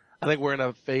 But I think we're in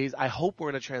a phase, I hope we're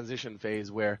in a transition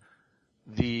phase where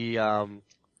where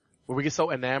we get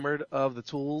so enamored of the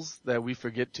tools that we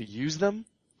forget to use them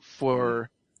for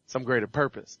some greater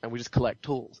purpose. And we just collect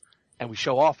tools and we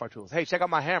show off our tools. Hey, check out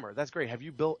my hammer. That's great. Have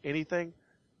you built anything?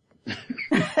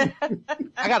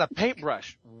 I got a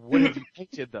paintbrush. What have you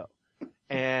painted though?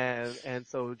 And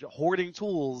so hoarding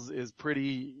tools is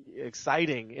pretty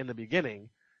exciting in the beginning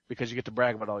because you get to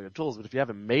brag about all your tools. But if you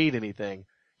haven't made anything,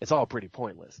 it's all pretty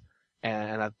pointless.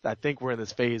 And I think we're in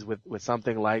this phase with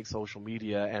something like social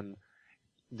media and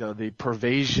the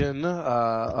pervasion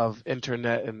of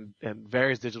internet and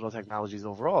various digital technologies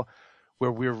overall,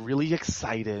 where we're really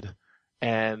excited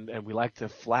and we like to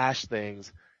flash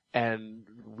things. And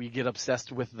we get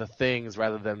obsessed with the things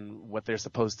rather than what they're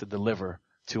supposed to deliver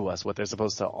to us, what they're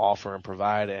supposed to offer and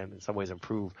provide and in some ways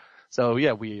improve. So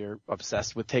yeah, we are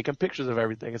obsessed with taking pictures of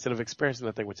everything instead of experiencing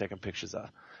the thing we're taking pictures of.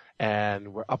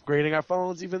 And we're upgrading our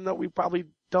phones even though we probably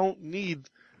don't need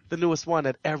the newest one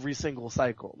at every single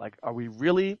cycle. Like,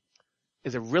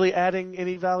 is it really adding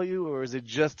any value, or is it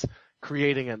just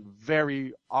creating a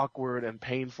very awkward and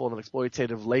painful and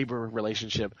exploitative labor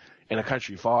relationship in a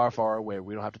country far, far away where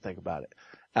we don't have to think about it?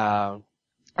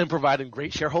 And providing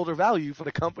great shareholder value for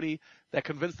the company that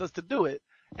convinced us to do it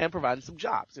and providing some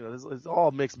jobs. It's all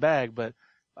a mixed bag, but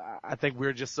I think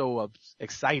we're just so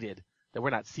excited that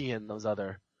we're not seeing those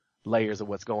other layers of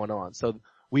what's going on. So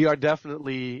we are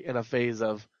definitely in a phase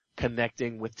of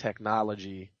connecting with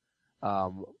technology,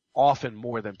 often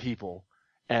more than people.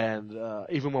 And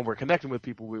even when we're connecting with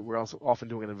people, we're also often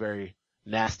doing it in very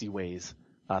nasty ways,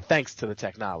 thanks to the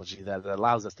technology that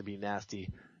allows us to be nasty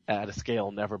at a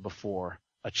scale never before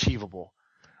achievable.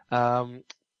 And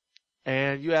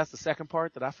you asked the second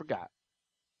part that I forgot.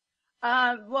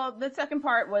 Well, the second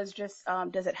part was just,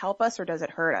 does it help us or does it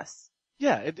hurt us?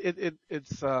 Yeah,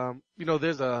 it's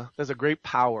there's a great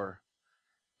power.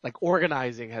 Like,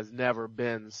 organizing has never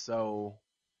been so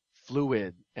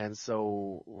fluid and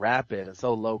so rapid and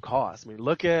so low cost. I mean,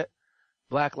 look at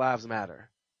Black Lives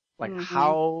Matter. Like,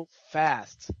 how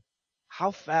fast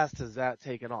has that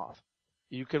taken off?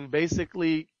 You can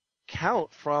basically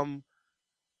count from,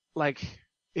 like,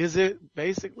 is it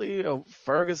basically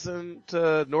Ferguson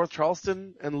to North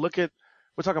Charleston? And look at,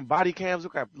 we're talking body cams,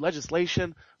 look at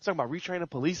legislation, we're talking about retraining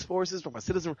police forces from a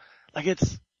citizen. Like,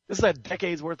 this is a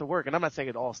decade's worth of work. And I'm not saying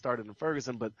it all started in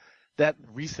Ferguson, but that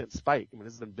recent spike, I mean,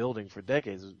 this has been building for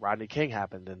decades. Rodney King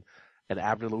happened and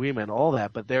Abner Louima and all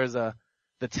that. But there's the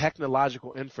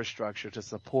technological infrastructure to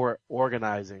support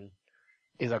organizing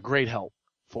is a great help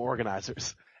for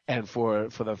organizers and for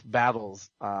the battles,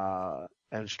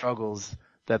 and struggles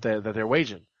that they're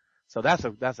waging. So that's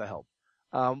a help.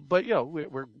 But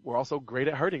we're also great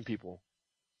at hurting people.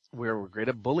 We're great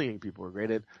at bullying people. We're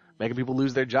great at making people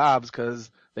lose their jobs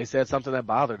because they said something that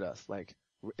bothered us. Like,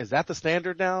 is that the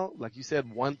standard now? Like, you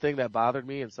said one thing that bothered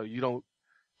me, and so you don't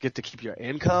get to keep your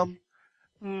income.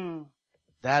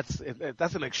 That's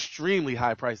an extremely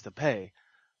high price to pay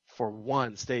for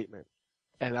one statement,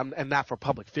 and not for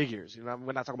public figures. We're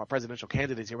not talking about presidential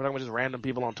candidates here. We're talking about just random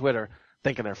people on Twitter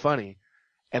thinking they're funny,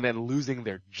 and then losing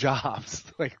their jobs.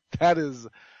 Like,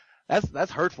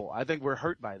 that's hurtful. I think we're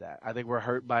hurt by that. I think we're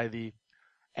hurt by the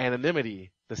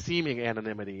anonymity, the seeming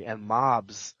anonymity, and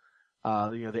mobs.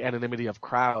 The anonymity of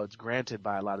crowds granted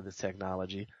by a lot of this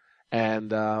technology.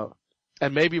 And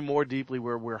And maybe more deeply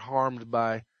we're harmed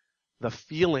by the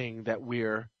feeling that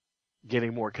we're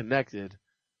getting more connected,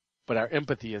 but our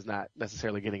empathy is not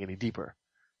necessarily getting any deeper.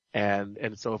 And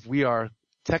so if we are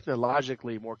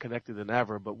technologically more connected than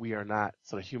ever, but we are not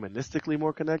sort of humanistically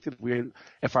more connected,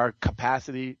 if our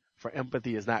capacity for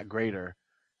empathy is not greater,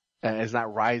 is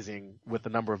not rising with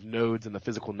the number of nodes and the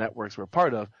physical networks we're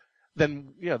part of,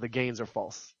 then, the gains are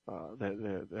false.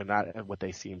 They're not what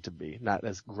they seem to be, not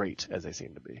as great as they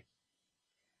seem to be.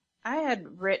 I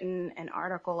had written an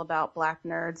article about Black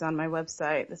nerds on my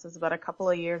website. This was about a couple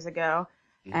of years ago,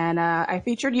 and I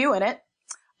featured you in it.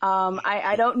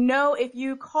 I don't know if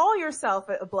you call yourself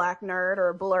a Black nerd or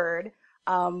a blurred,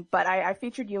 but I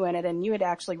featured you in it, and you had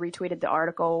actually retweeted the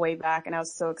article way back, and I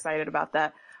was so excited about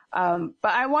that. But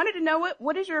I wanted to know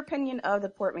what is your opinion of the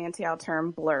portmanteau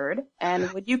term blurred,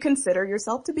 and would you consider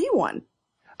yourself to be one?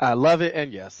 I love it,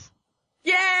 and yes.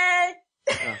 Yay!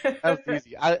 That was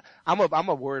easy. I'm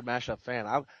a word mashup fan.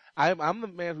 I'm the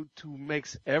man who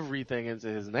makes everything into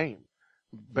his name.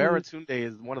 Baratunde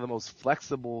is one of the most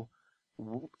flexible,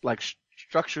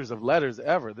 structures of letters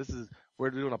ever.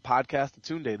 We're doing a podcast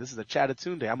Atunde. This is a chat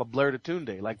Atunde. I'm a blurred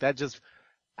Atunde. Like that just,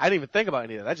 I didn't even think about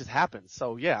any of that. That just happened.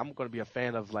 So yeah, I'm going to be a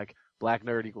fan of Black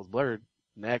nerd equals blurred.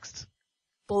 Next.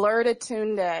 Blurred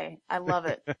Atunde. I love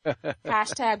it.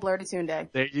 Hashtag blurred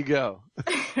Atunde. There you go.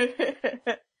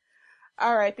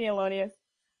 All right, Theolonius.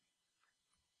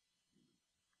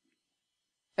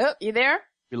 Oh, you there?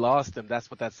 We lost him. That's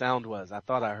what that sound was. I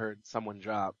thought I heard someone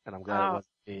drop, and I'm glad it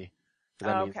wasn't me.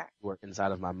 That means you were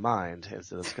inside of my mind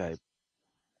instead of Skype.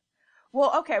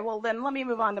 Well, okay. Well, then let me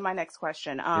move on to my next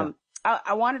question.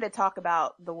 I wanted to talk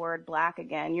about the word Black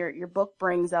again. Your book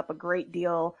brings up a great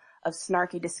deal of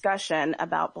snarky discussion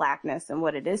about Blackness and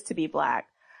what it is to be Black.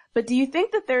 But do you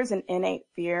think that there's an innate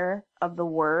fear of the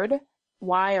word?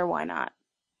 Why or why not?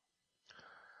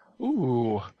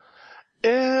 Ooh.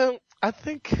 I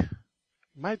think it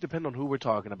might depend on who we're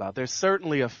talking about. There's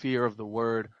certainly a fear of the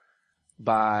word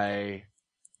by,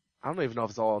 I don't even know if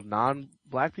it's all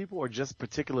non-Black people or just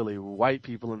particularly white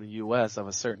people in the U.S. of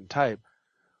a certain type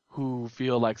who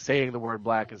feel like saying the word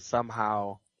Black is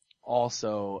somehow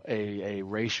also a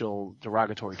racial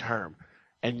derogatory term.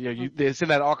 And, it's in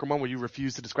that awkward moment where you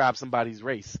refuse to describe somebody's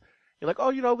race. You're like,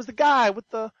 it was the guy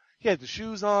he had the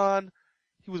shoes on,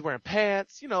 he was wearing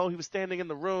pants, he was standing in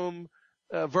the room,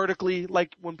 vertically,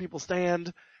 like when people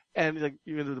stand, and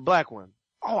even the Black one.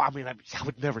 Oh, I mean, I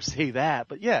would never say that,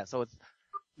 but yeah, so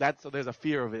there's a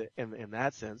fear of it in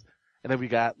that sense. And then we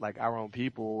got our own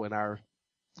people and our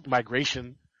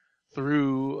migration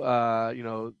through,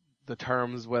 the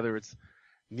terms, whether it's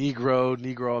Negro,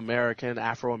 Negro American,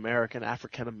 Afro American,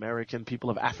 African American,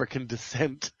 people of African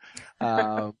descent.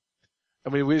 I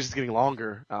mean, we're just getting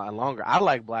longer and longer. I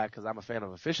like Black because I'm a fan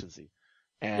of efficiency.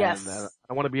 And yes.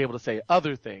 I want to be able to say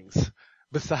other things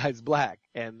besides Black.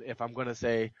 And if I'm going to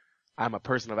say I'm a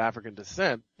person of African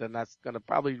descent, then that's going to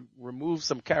probably remove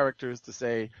some characters to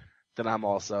say that I'm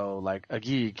also a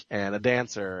geek and a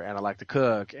dancer and I like to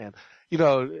cook. And,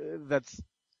 that's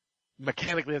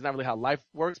mechanically, that's not really how life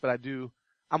works, but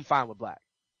I'm fine with Black.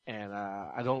 And,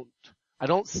 I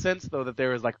don't sense though that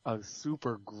there is a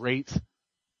super great,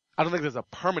 I don't think there's a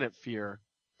permanent fear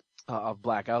of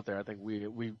Black out there. I think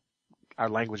our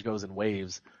language goes in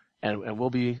waves, and we'll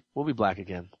be Black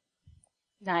again.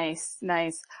 Nice.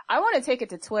 I want to take it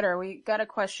to Twitter. We got a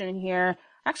question here.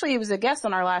 Actually, he was a guest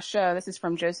on our last show. This is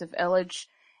from Joseph Illich,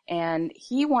 and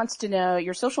he wants to know,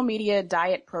 your social media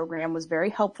diet program was very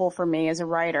helpful for me as a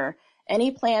writer.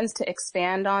 Any plans to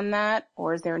expand on that,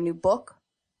 or is there a new book?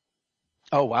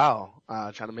 Oh, wow.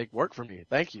 Trying to make work for me.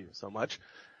 Thank you so much.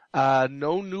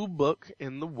 No new book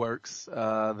in the works.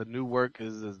 The new work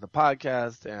is the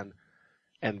podcast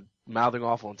and mouthing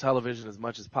off on television as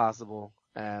much as possible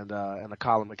and the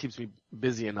column that keeps me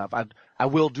busy enough. I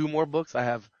will do more books. I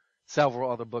have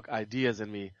several other book ideas in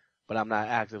me, but I'm not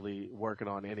actively working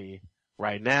on any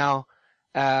right now.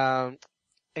 And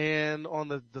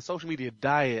on the social media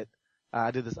diet,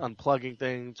 I did this unplugging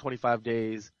thing, 25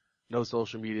 days, no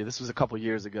social media. This was a couple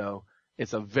years ago.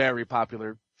 It's a very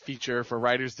popular feature for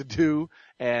writers to do,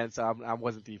 and so I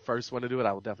wasn't the first one to do it.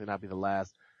 I will definitely not be the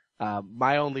last.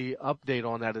 My only update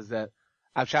on that is that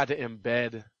I've tried to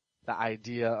embed the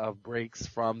idea of breaks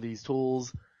from these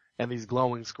tools and these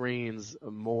glowing screens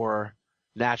more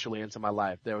naturally into my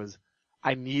life.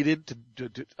 I needed to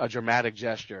do a dramatic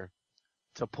gesture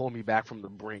to pull me back from the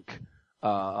brink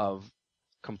of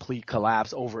complete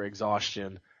collapse, over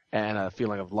exhaustion, and a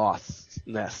feeling of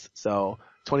lostness. So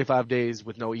 25 days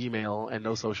with no email and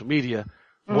no social media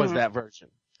was that version.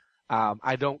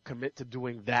 I don't commit to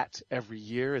doing that every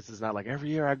year. This is not like every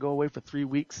year I go away for 3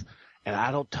 weeks and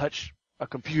I don't touch a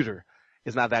computer.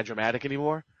 It's not that dramatic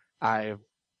anymore. I've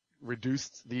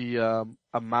reduced the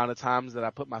amount of times that I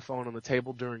put my phone on the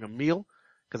table during a meal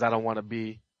because I don't want to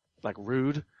be like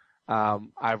rude.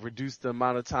 I've reduced the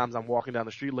amount of times I'm walking down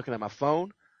the street looking at my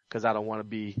phone because I don't want to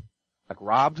be like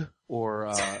robbed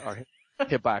or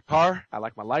hit by a car. I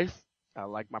like my life. I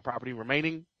like my property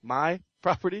remaining my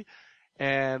property.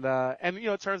 And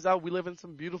it turns out we live in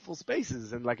some beautiful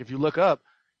spaces. And like, if you look up,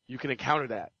 you can encounter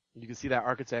that. You can see that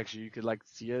architecture. You could like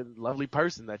see a lovely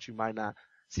person that you might not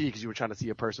see because you were trying to see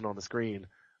a person on the screen,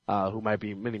 who might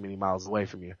be many, many miles away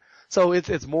from you. So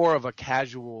it's more of a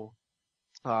casual,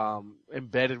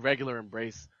 embedded regular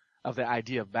embrace of the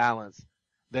idea of balance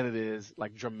than it is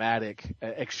like dramatic,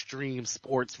 extreme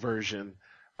sports version,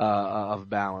 of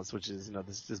balance, which is,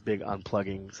 this big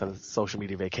unplugging sort of social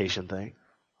media vacation thing.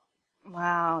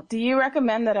 Wow. Do you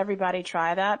recommend that everybody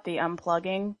try that, the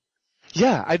unplugging?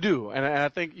 Yeah, I do. And I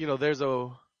think, there's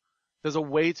a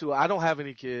way to, I don't have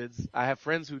any kids. I have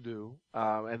friends who do,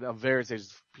 and of various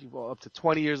ages, people up to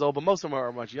 20 years old, but most of them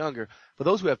are much younger. For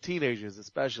those who have teenagers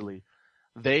especially,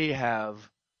 they have,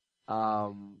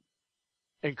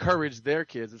 encouraged their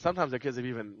kids, and sometimes their kids have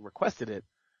even requested it.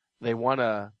 They want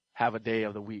to have a day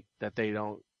of the week that they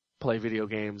don't play video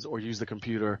games or use the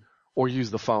computer or use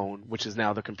the phone, which is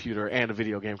now the computer and a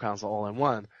video game console all in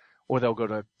one. Or they'll go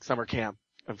to summer camp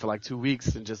and for like 2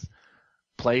 weeks and just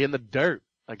play in the dirt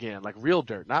again, like real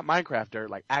dirt, not Minecraft dirt,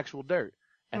 like actual dirt.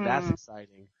 And that's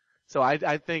exciting. So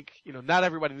I think, not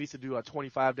everybody needs to do a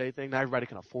 25-day thing. Not everybody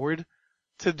can afford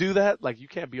to do that. Like, you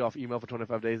can't be off email for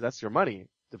 25 days. That's your money,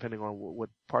 depending on what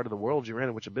part of the world you're in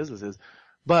and what your business is.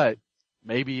 But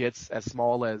maybe it's as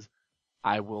small as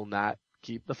I will not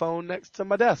keep the phone next to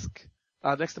my desk,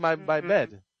 next to my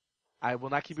bed. I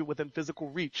will not keep it within physical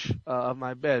reach of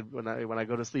my bed when I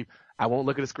go to sleep. I won't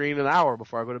look at a screen an hour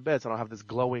before I go to bed, so I don't have this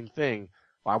glowing thing.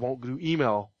 Or I won't do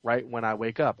email right when I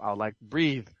wake up. I'll like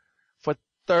breathe for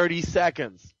 30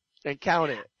 seconds and count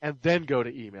it, and then go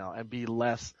to email and be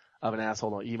less of an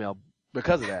asshole on email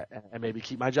because of that, and maybe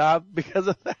keep my job because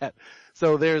of that.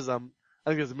 So there's I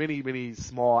think there's many, many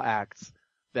small acts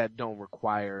that don't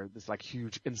require this like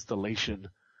huge installation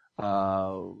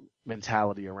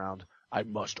mentality around I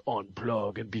must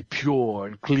unplug and be pure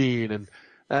and clean, and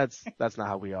that's not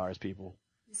how we are as people.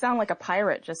 You sound like a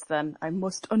pirate just then. I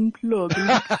must unplug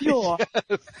and be pure.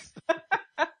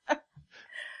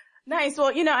 Nice.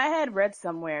 Well, I had read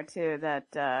somewhere too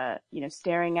that,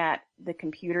 staring at the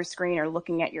computer screen or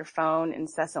looking at your phone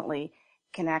incessantly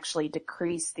can actually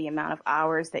decrease the amount of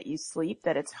hours that you sleep,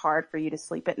 that it's hard for you to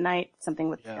sleep at night, something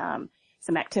with,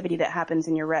 some activity that happens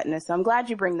in your retina. So I'm glad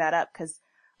you bring that up because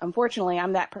unfortunately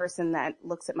I'm that person that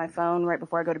looks at my phone right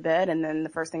before I go to bed. And then the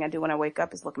first thing I do when I wake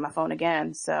up is look at my phone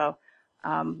again. So,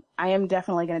 I am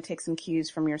definitely going to take some cues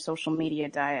from your social media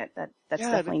diet. That's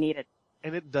definitely needed.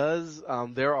 And it does.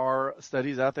 There are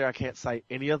studies out there. I can't cite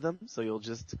any of them, so you'll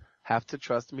just have to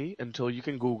trust me until you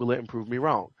can Google it and prove me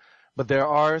wrong. But there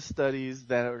are studies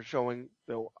that are showing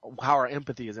how our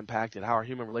empathy is impacted, how our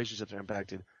human relationships are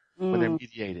impacted when they're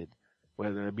mediated,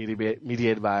 whether they're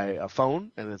mediated by a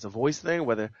phone and it's a voice thing,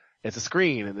 whether it's a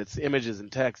screen and it's images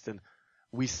and text. And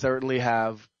we certainly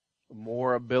have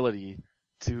more ability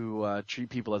to treat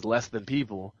people as less than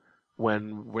people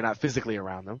when we're not physically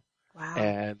around them. Wow.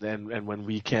 And when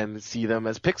we can see them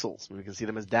as pixels, when we can see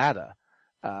them as data.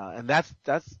 And that's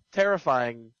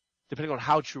terrifying depending on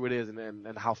how true it is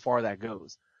and how far that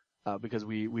goes. Because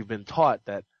we've been taught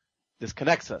that this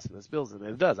connects us and this builds it. And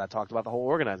it does. I talked about the whole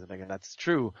organizing thing, and that's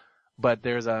true. But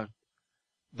there's the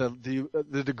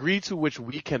degree to which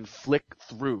we can flick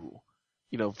through,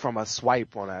 from a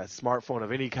swipe on a smartphone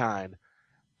of any kind,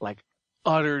 like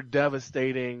utter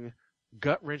devastating,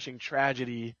 gut-wrenching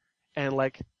tragedy, and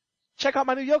like, check out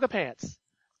my new yoga pants,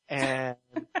 and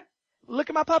look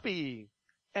at my puppy,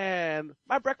 and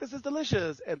my breakfast is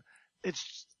delicious. And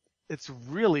it's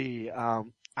really,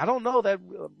 I don't know that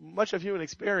much of human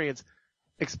experience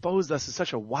exposed us to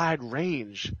such a wide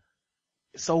range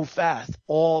so fast,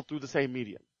 all through the same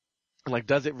medium. And like,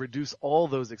 does it reduce all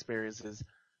those experiences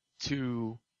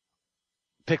to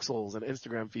pixels and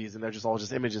Instagram feeds, and they're just all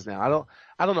just images now? I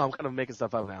don't know. I'm kind of making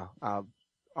stuff up now.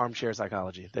 Armchair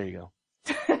psychology. There you go.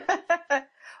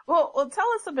 Well, tell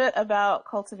us a bit about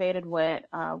Cultivated Wit.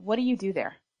 What do you do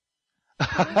there?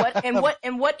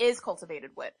 What is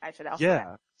Cultivated Wit? I should also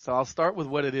ask. So I'll start with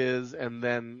what it is, and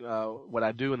then what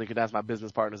I do, and then you can ask my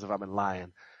business partners if I've been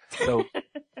lying. So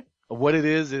what it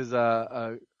is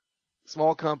a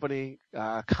small company,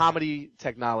 a comedy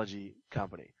technology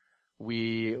company.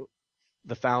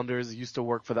 The founders used to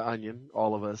work for The Onion,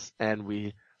 all of us, and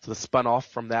we sort of spun off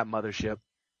from that mothership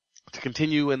to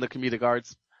continue in the comedic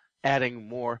arts, adding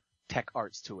more tech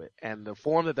arts to it. And the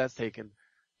form that that's taken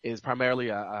is primarily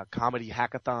a comedy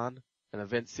hackathon, an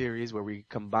event series where we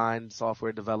combine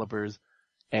software developers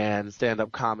and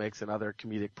stand-up comics and other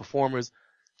comedic performers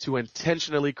to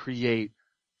intentionally create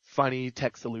funny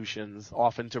tech solutions,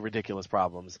 often to ridiculous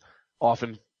problems,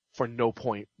 often for no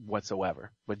point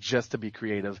whatsoever, but just to be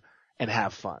creative and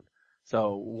have fun.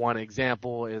 So one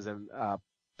example is a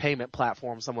payment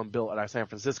platform someone built at our San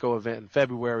Francisco event in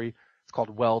February. It's called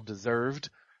Well Deserved,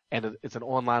 and it's an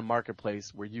online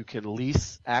marketplace where you can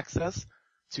lease access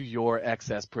to your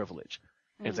excess privilege.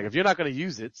 And it's like, if you're not going to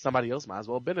use it, somebody else might as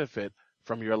well benefit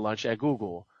from your lunch at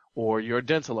Google or your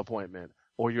dental appointment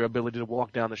or your ability to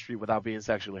walk down the street without being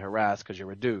sexually harassed because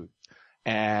you're a dude.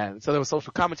 And so there was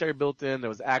social commentary built in. There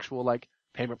was actual like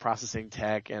payment processing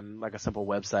tech and like a simple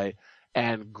website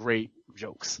and great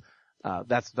jokes.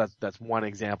 That's one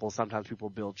example. Sometimes people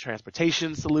build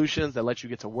transportation solutions that let you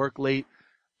get to work late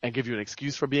and give you an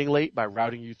excuse for being late by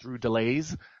routing you through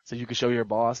delays. So you can show your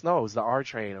boss, no, it was the R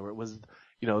train or it was,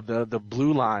 the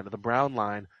blue line or the brown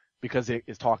line, because it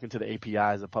is talking to the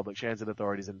APIs of public transit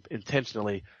authorities and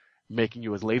intentionally making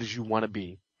you as late as you want to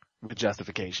be with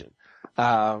justification.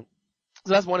 So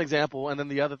that's one example. And then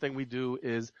the other thing we do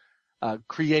is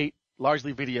create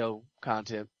largely video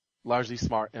content, largely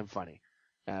smart and funny.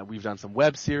 We've done some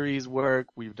web series work.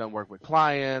 We've done work with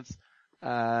clients.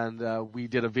 And we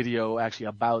did a video actually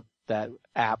about that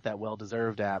app, that Well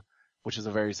Deserved app, which is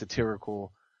a very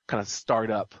satirical kind of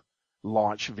startup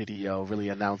launch video, really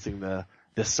announcing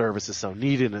this service is so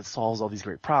needed and it solves all these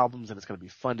great problems and it's going to be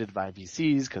funded by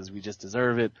VCs because we just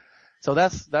deserve it. So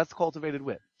that's Cultivated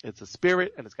Wit. It's a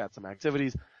spirit and it's got some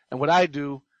activities. And what I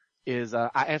do is I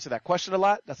answer that question a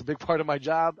lot. That's a big part of my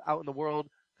job out in the world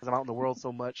because I'm out in the world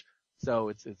so much.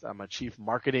 So I'm a chief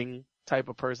marketing type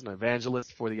of person, an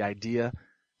evangelist for the idea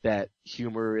that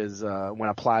humor is, when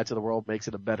applied to the world, makes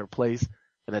it a better place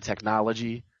and that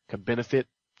technology can benefit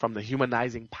from the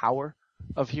humanizing power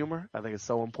of humor. I think it's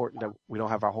so important that we don't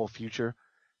have our whole future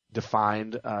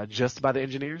defined just by the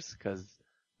engineers, because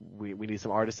we need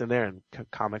some artists in there, and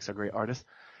comics are great artists.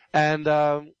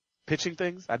 And pitching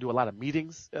things. I do a lot of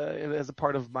meetings as a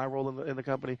part of my role in the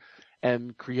company,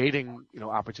 and creating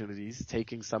opportunities,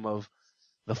 taking some of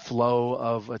the flow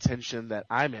of attention that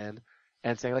I'm in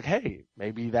and saying like, hey,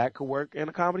 maybe that could work in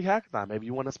a comedy hackathon. Maybe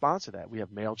you want to sponsor that. We have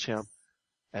MailChimp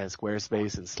and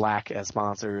Squarespace and Slack as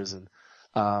sponsors, and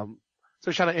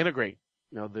so trying to integrate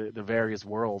the various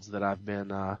worlds that I've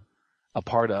been a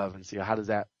part of and see how does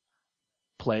that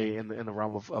play in the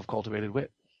realm of Cultivated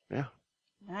Wit. Yeah.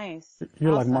 Nice.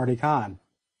 You're Awesome. like Marty Kahn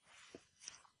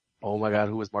Oh my God,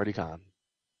 who was Marty Kahn?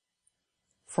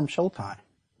 from Showtime.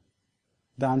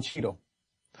 Don Cheadle.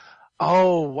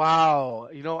 Oh wow.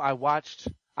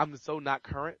 I'm so not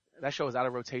current. That show is out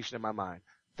of rotation in my mind.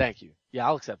 Thank you. Yeah,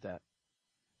 I'll accept that.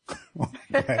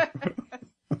 Okay.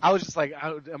 I was just like,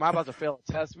 am I about to fail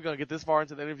a test? We're going to get this far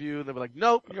into the interview. And they're like,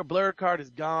 nope, your blurred card is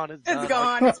gone. It's done. It's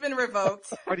gone. It's been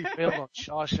revoked. I already failed on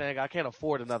Shawshank. I can't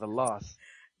afford another loss.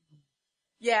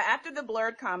 Yeah, after the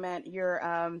blurred comment,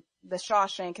 the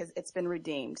Shawshank it's been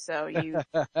redeemed. So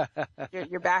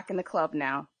you're back in the club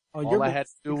now. Oh, All I had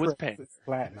to do was pay.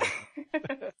 Platinum.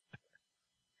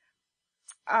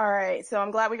 All right. So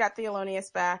I'm glad we got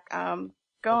Thelonious back.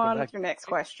 Go on with your next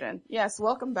question. Yes,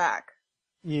 welcome back.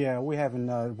 Yeah, we're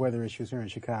having weather issues here in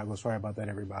Chicago. Sorry about that,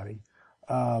 everybody.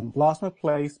 Lost my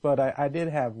place, but I did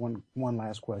have one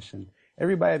last question.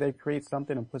 Everybody that creates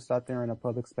something and puts out there in a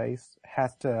public space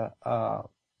has to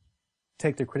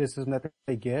take the criticism that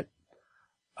they get.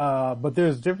 But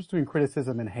there's a difference between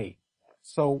criticism and hate.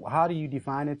 So how do you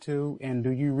define it too? And do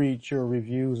you read your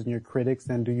reviews and your critics,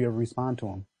 and do you ever respond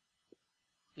to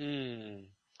them?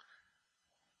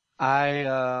 I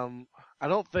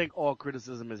don't think all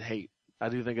criticism is hate. I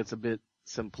do think it's a bit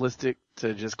simplistic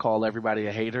to just call everybody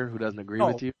a hater who doesn't agree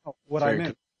with you. What I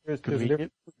meant is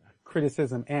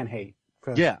criticism and hate.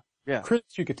 Yeah.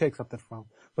 Critics you could take something from,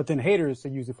 but then haters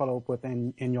they usually follow up with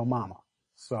in your mama.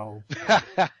 So.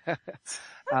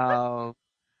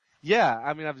 Yeah,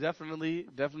 I mean, I've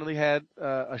definitely had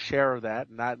a share of that.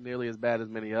 Not nearly as bad as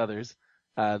many others.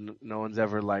 No one's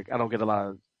ever I don't get a lot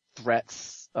of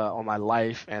threats on my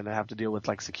life, and I have to deal with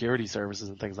security services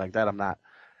and things like that. I'm not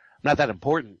that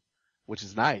important, which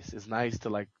is nice. It's nice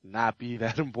to not be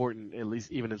that important, at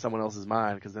least even in someone else's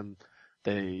mind, because then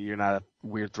you're not a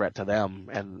weird threat to them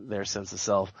and their sense of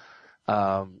self.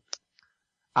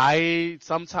 I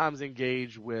sometimes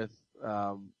engage with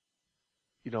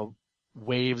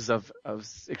waves of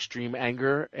extreme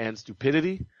anger and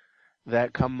stupidity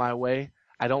that come my way.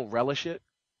 I don't relish it.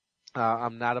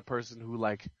 I'm not a person who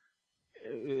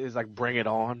is like bring it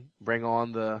on, bring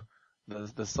on the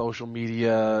social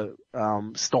media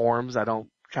storms. I don't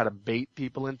try to bait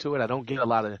people into it. I don't get a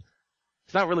lot of.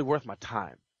 It's not really worth my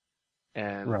time,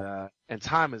 and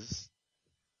time is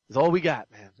all we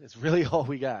got, man. It's really all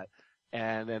we got,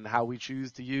 and how we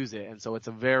choose to use it. And so it's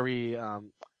a very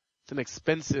it's an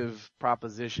expensive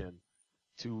proposition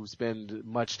to spend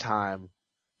much time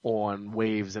on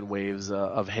waves and waves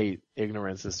of hate,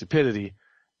 ignorance, and stupidity,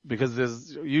 because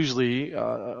there's usually,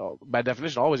 by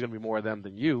definition, always going to be more of them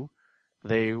than you.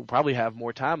 They probably have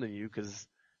more time than you because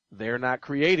they're not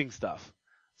creating stuff.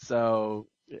 So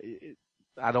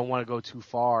I don't want to go too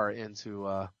far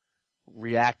into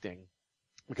reacting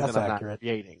because then I'm not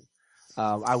creating.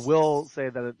 I will say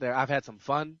that I've had some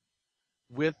fun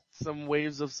with some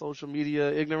waves of social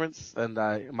media ignorance, and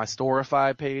my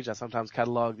Storify page, I sometimes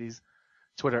catalog these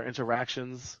Twitter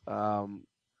interactions,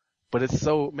 but it's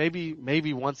so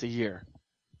maybe once a year.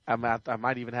 I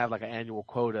might even have like an annual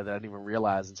quota that I didn't even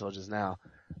realize until just now.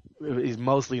 It's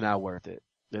mostly not worth it.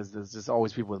 There's just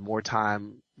always people with more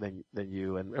time than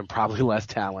you, and probably less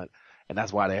talent, and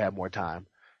that's why they have more time.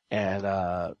 And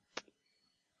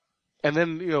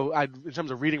then in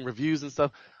terms of reading reviews and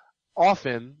stuff,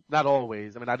 often, not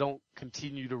always. I mean, I don't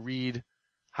continue to read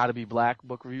How to Be Black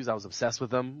book reviews. I was obsessed with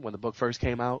them when the book first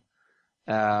came out.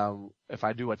 If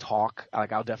I do a talk,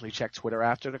 I'll definitely check Twitter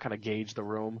after to kind of gauge the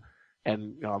room,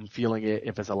 and I'm feeling it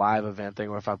if it's a live event thing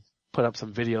or if I put up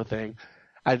some video thing.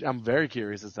 I'm very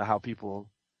curious as to how people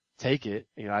take it.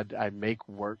 I make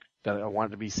work that I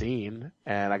want to be seen,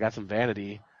 and I got some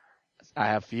vanity. I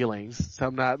have feelings, so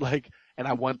I'm not and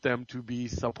I want them to be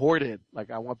supported.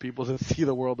 I want people to see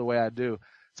the world the way I do.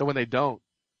 So when they don't,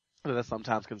 that's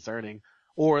sometimes concerning,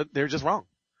 or they're just wrong,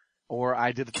 or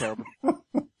I did a terrible.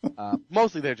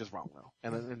 Mostly they're just wrong though,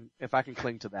 and if I can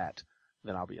cling to that,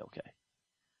 then I'll be okay.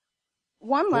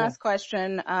 One last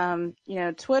question.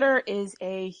 Twitter is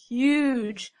a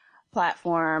huge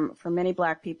platform for many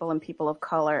Black people and people of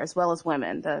color, as well as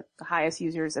women. The highest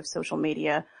users of social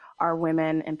media are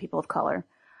women and people of color.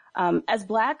 As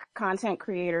Black content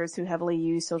creators who heavily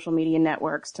use social media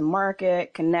networks to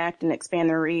market, connect, and expand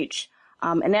their reach,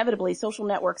 inevitably social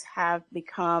networks have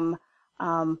become,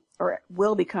 or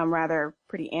will become rather,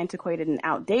 pretty antiquated and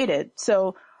outdated.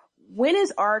 So when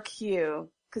is our cue,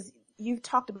 because you've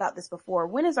talked about this before,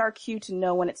 when is our cue to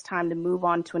know when it's time to move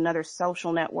on to another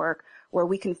social network where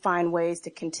we can find ways to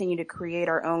continue to create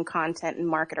our own content and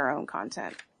market our own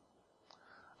content?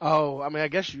 Oh, I mean, I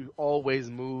guess you always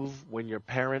move when your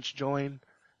parents join.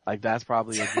 That's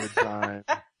probably a good sign.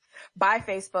 Bye,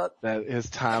 Facebook. That it's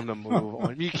time to move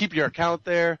on. You keep your account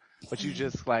there, but you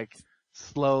just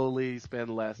slowly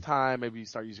spend less time. Maybe you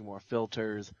start using more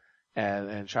filters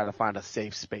and try to find a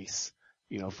safe space,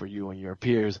 for you and your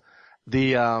peers.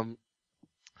 I'm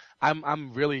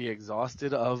really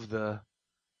exhausted of the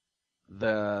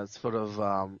sort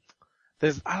of,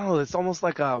 there's, I don't know, it's almost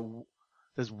like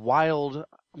this wild,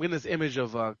 I'm getting this image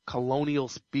of a colonial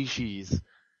species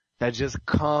that just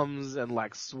comes and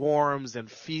swarms and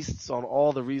feasts on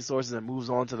all the resources and moves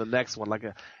on to the next one, like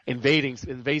a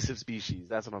invasive species.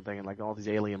 That's what I'm thinking, all these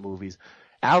alien movies.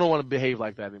 I don't want to behave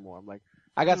like that anymore.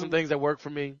 I got some things that work for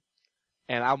me,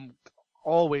 and I'm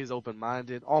always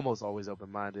open-minded, almost always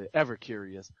open-minded, ever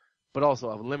curious, but also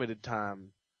of limited time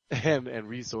and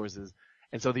resources.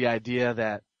 And so the idea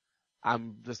that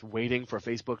I'm just waiting for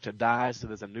Facebook to die so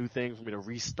there's a new thing for me to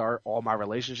restart all my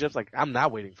relationships, I'm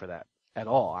not waiting for that at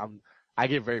all. I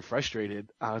get very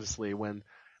frustrated, honestly, when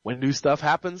new stuff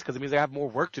happens, because it means I have more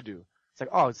work to do.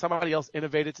 It's oh, somebody else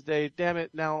innovated today. Damn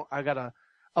it. Now I gotta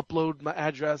upload my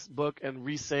address book and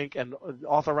resync and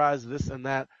authorize this and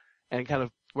that,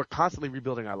 and we're constantly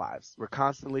rebuilding our lives. We're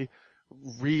constantly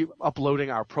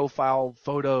re-uploading our profile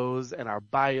photos and our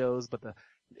bios, but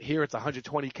here it's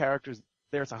 120 characters,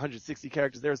 there it's 160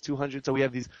 characters, there's 200. So we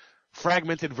have these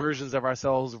fragmented versions of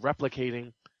ourselves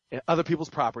replicating other people's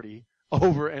property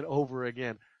over and over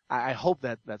again. I hope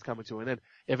that that's coming to an end.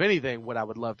 If anything, what I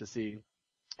would love to see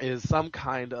is some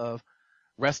kind of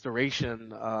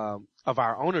restoration of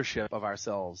our ownership of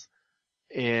ourselves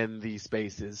in these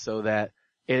spaces, so that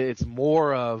it's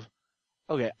more of,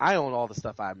 okay, I own all the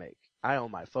stuff I make. I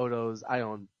own my photos. I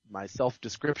own my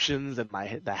self-descriptions and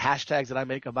the hashtags that I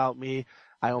make about me.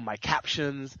 I own my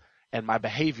captions and my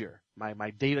behavior,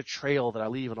 my data trail that I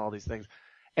leave and all these things.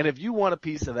 And if you want a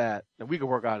piece of that, then we can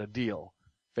work out a deal.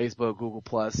 Facebook, Google+,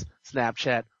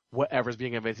 Snapchat, whatever's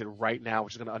being invented right now,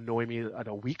 which is going to annoy me in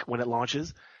a week when it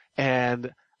launches.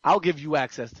 And I'll give you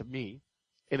access to me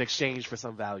in exchange for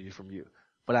some value from you.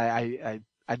 But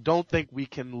I don't think we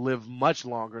can live much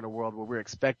longer in a world where we're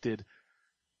expected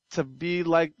to be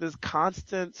like this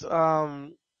constant,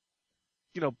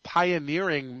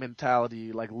 pioneering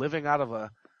mentality, like living out of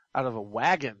a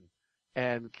wagon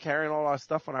and carrying all our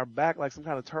stuff on our back like some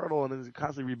kind of turtle and then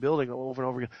constantly rebuilding over and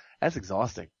over again. That's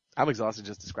exhausting. I'm exhausted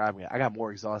just describing it. I got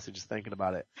more exhausted just thinking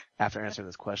about it after answering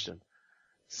this question.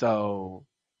 So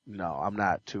no, I'm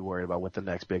not too worried about what the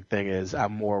next big thing is.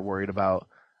 I'm more worried about,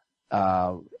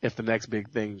 if the next big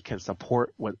thing can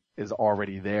support what is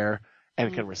already there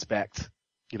and can respect,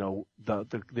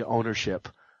 the ownership,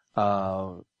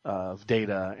 of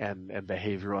data and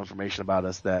behavioral information about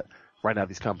us that right now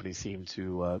these companies seem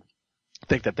to,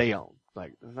 think that they own.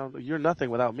 Like, no, you're nothing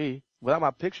without me. Without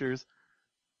my pictures,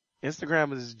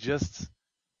 Instagram is just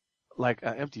like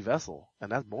an empty vessel,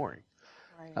 and that's boring.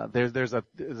 Right. There's a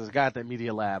guy at the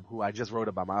Media Lab who I just wrote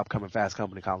about. My upcoming Fast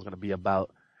Company column is going to be about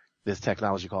this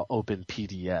technology called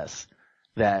OpenPDS,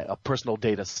 that a personal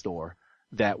data store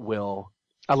that will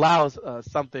allows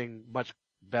something much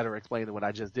better explained than what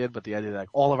I just did. But the idea that like,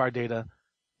 all of our data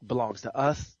belongs to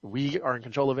us, we are in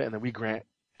control of it, and then we grant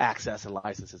access and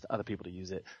licenses to other people to use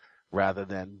it, rather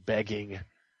than begging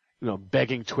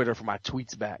Twitter for my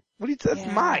tweets back. That's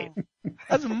mine.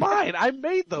 That's mine. I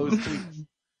made those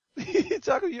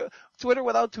tweets. Twitter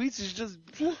without tweets is just,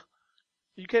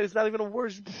 you can't, it's not even a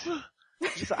word.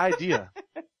 It's just an idea.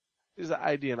 It's an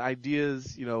idea, and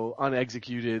ideas,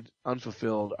 unexecuted,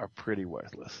 unfulfilled are pretty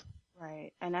worthless.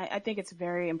 Right. And I think it's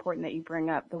very important that you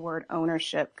bring up the word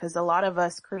ownership, because a lot of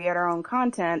us create our own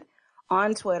content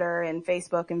on Twitter and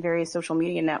Facebook and various social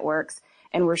media networks,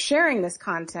 and we're sharing this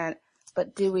content,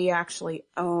 but do we actually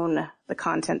own the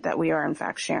content that we are in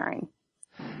fact sharing?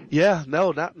 Yeah,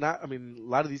 no, not, I mean, a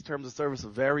lot of these terms of service are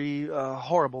very,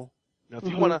 horrible. If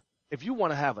you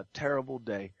want to have a terrible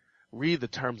day, read the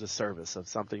terms of service of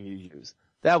something you use.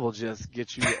 That will just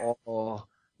get you all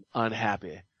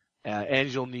unhappy.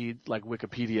 And you'll need like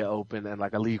Wikipedia open and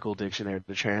like a legal dictionary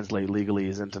to translate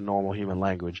legalese into normal human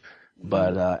language.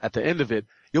 But, at the end of it,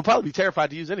 you'll probably be terrified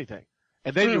to use anything.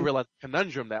 And then you realize the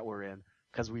conundrum that we're in,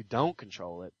 because we don't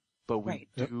control it, but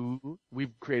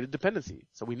we've created dependency.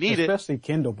 So we need especially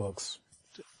Kindle books.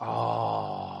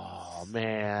 Oh,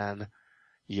 man.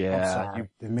 Yeah.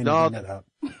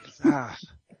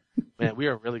 Man, we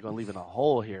are really going to leave in a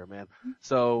hole here, man.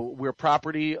 So we're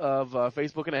property of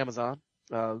Facebook and Amazon.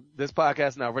 This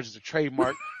podcast now registered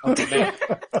trademark of the man.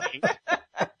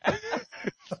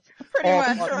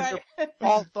 Pretty much, right?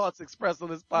 All thoughts expressed on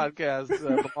this podcast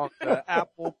belong to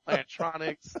Apple,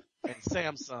 Plantronics, and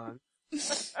Samsung.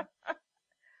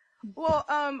 Well,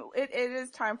 it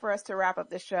is time for us to wrap up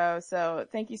the show. So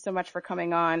thank you so much for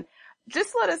coming on.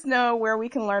 Just let us know where we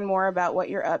can learn more about what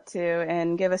you're up to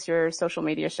and give us your social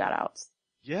media shout outs.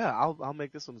 Yeah, I'll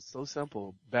make this one so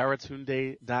simple.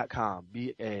 Baratunde.com.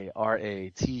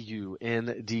 BARATUNDE.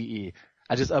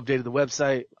 I just updated the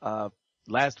website,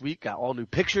 last week, got all new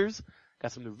pictures,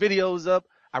 got some new videos up.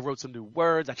 I wrote some new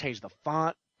words. I changed the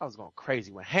font. I was going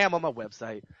crazy. Went ham on my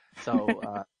website. So,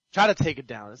 try to take it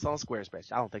down. It's on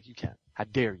Squarespace. I don't think you can. I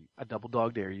dare you. I double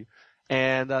dog dare you.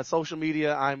 And, social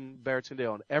media, I'm Baratunde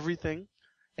on everything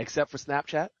except for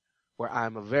Snapchat, where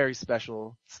I'm a very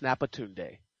special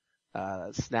Snapatunde.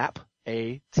 Snap,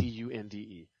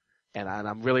 ATUNDE. And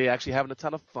I'm really actually having a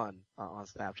ton of fun on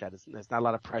Snapchat. It's not a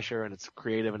lot of pressure, and it's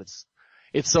creative, and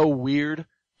it's so weird.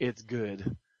 It's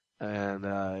good. And,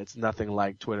 it's nothing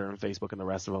like Twitter and Facebook and the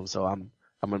rest of them. So I'm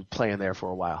playing there for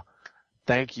a while.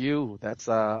 Thank you. That's,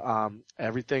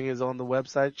 everything is on the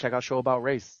website. Check out Show About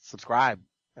Race. Subscribe.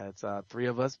 It's, 3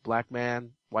 of us, black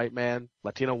man, white man,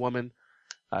 Latino woman,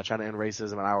 trying to end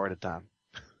racism an hour at a time.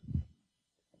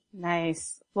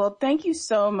 Nice. Well, thank you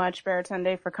so much,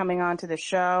 Baratunde, for coming on to the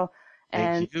show.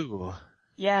 And thank you.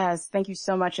 Yes, thank you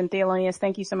so much. And Theolonius,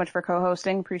 thank you so much for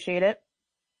co-hosting. Appreciate it.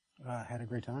 I had a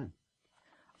great time.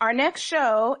 Our next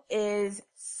show is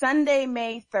Sunday,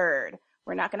 May 3rd.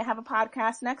 We're not going to have a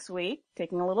podcast next week,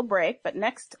 taking a little break, but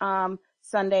next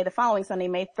Sunday, the following Sunday,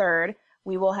 May 3rd,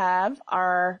 we will have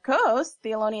our co-host,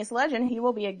 Theolonius Legend. He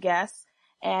will be a guest.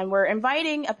 And we're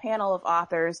inviting a panel of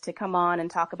authors to come on and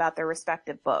talk about their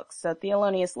respective books. So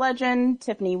Theolonius Legend,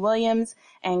 Tiffany Williams,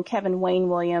 and Kevin Wayne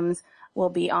Williams will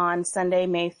be on Sunday,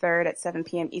 May 3rd at 7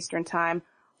 p.m. Eastern Time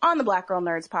on the Black Girl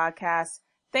Nerds podcast.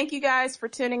 Thank you guys for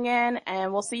tuning in,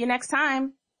 and we'll see you next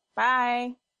time.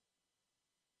 Bye.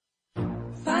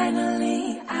 Finally.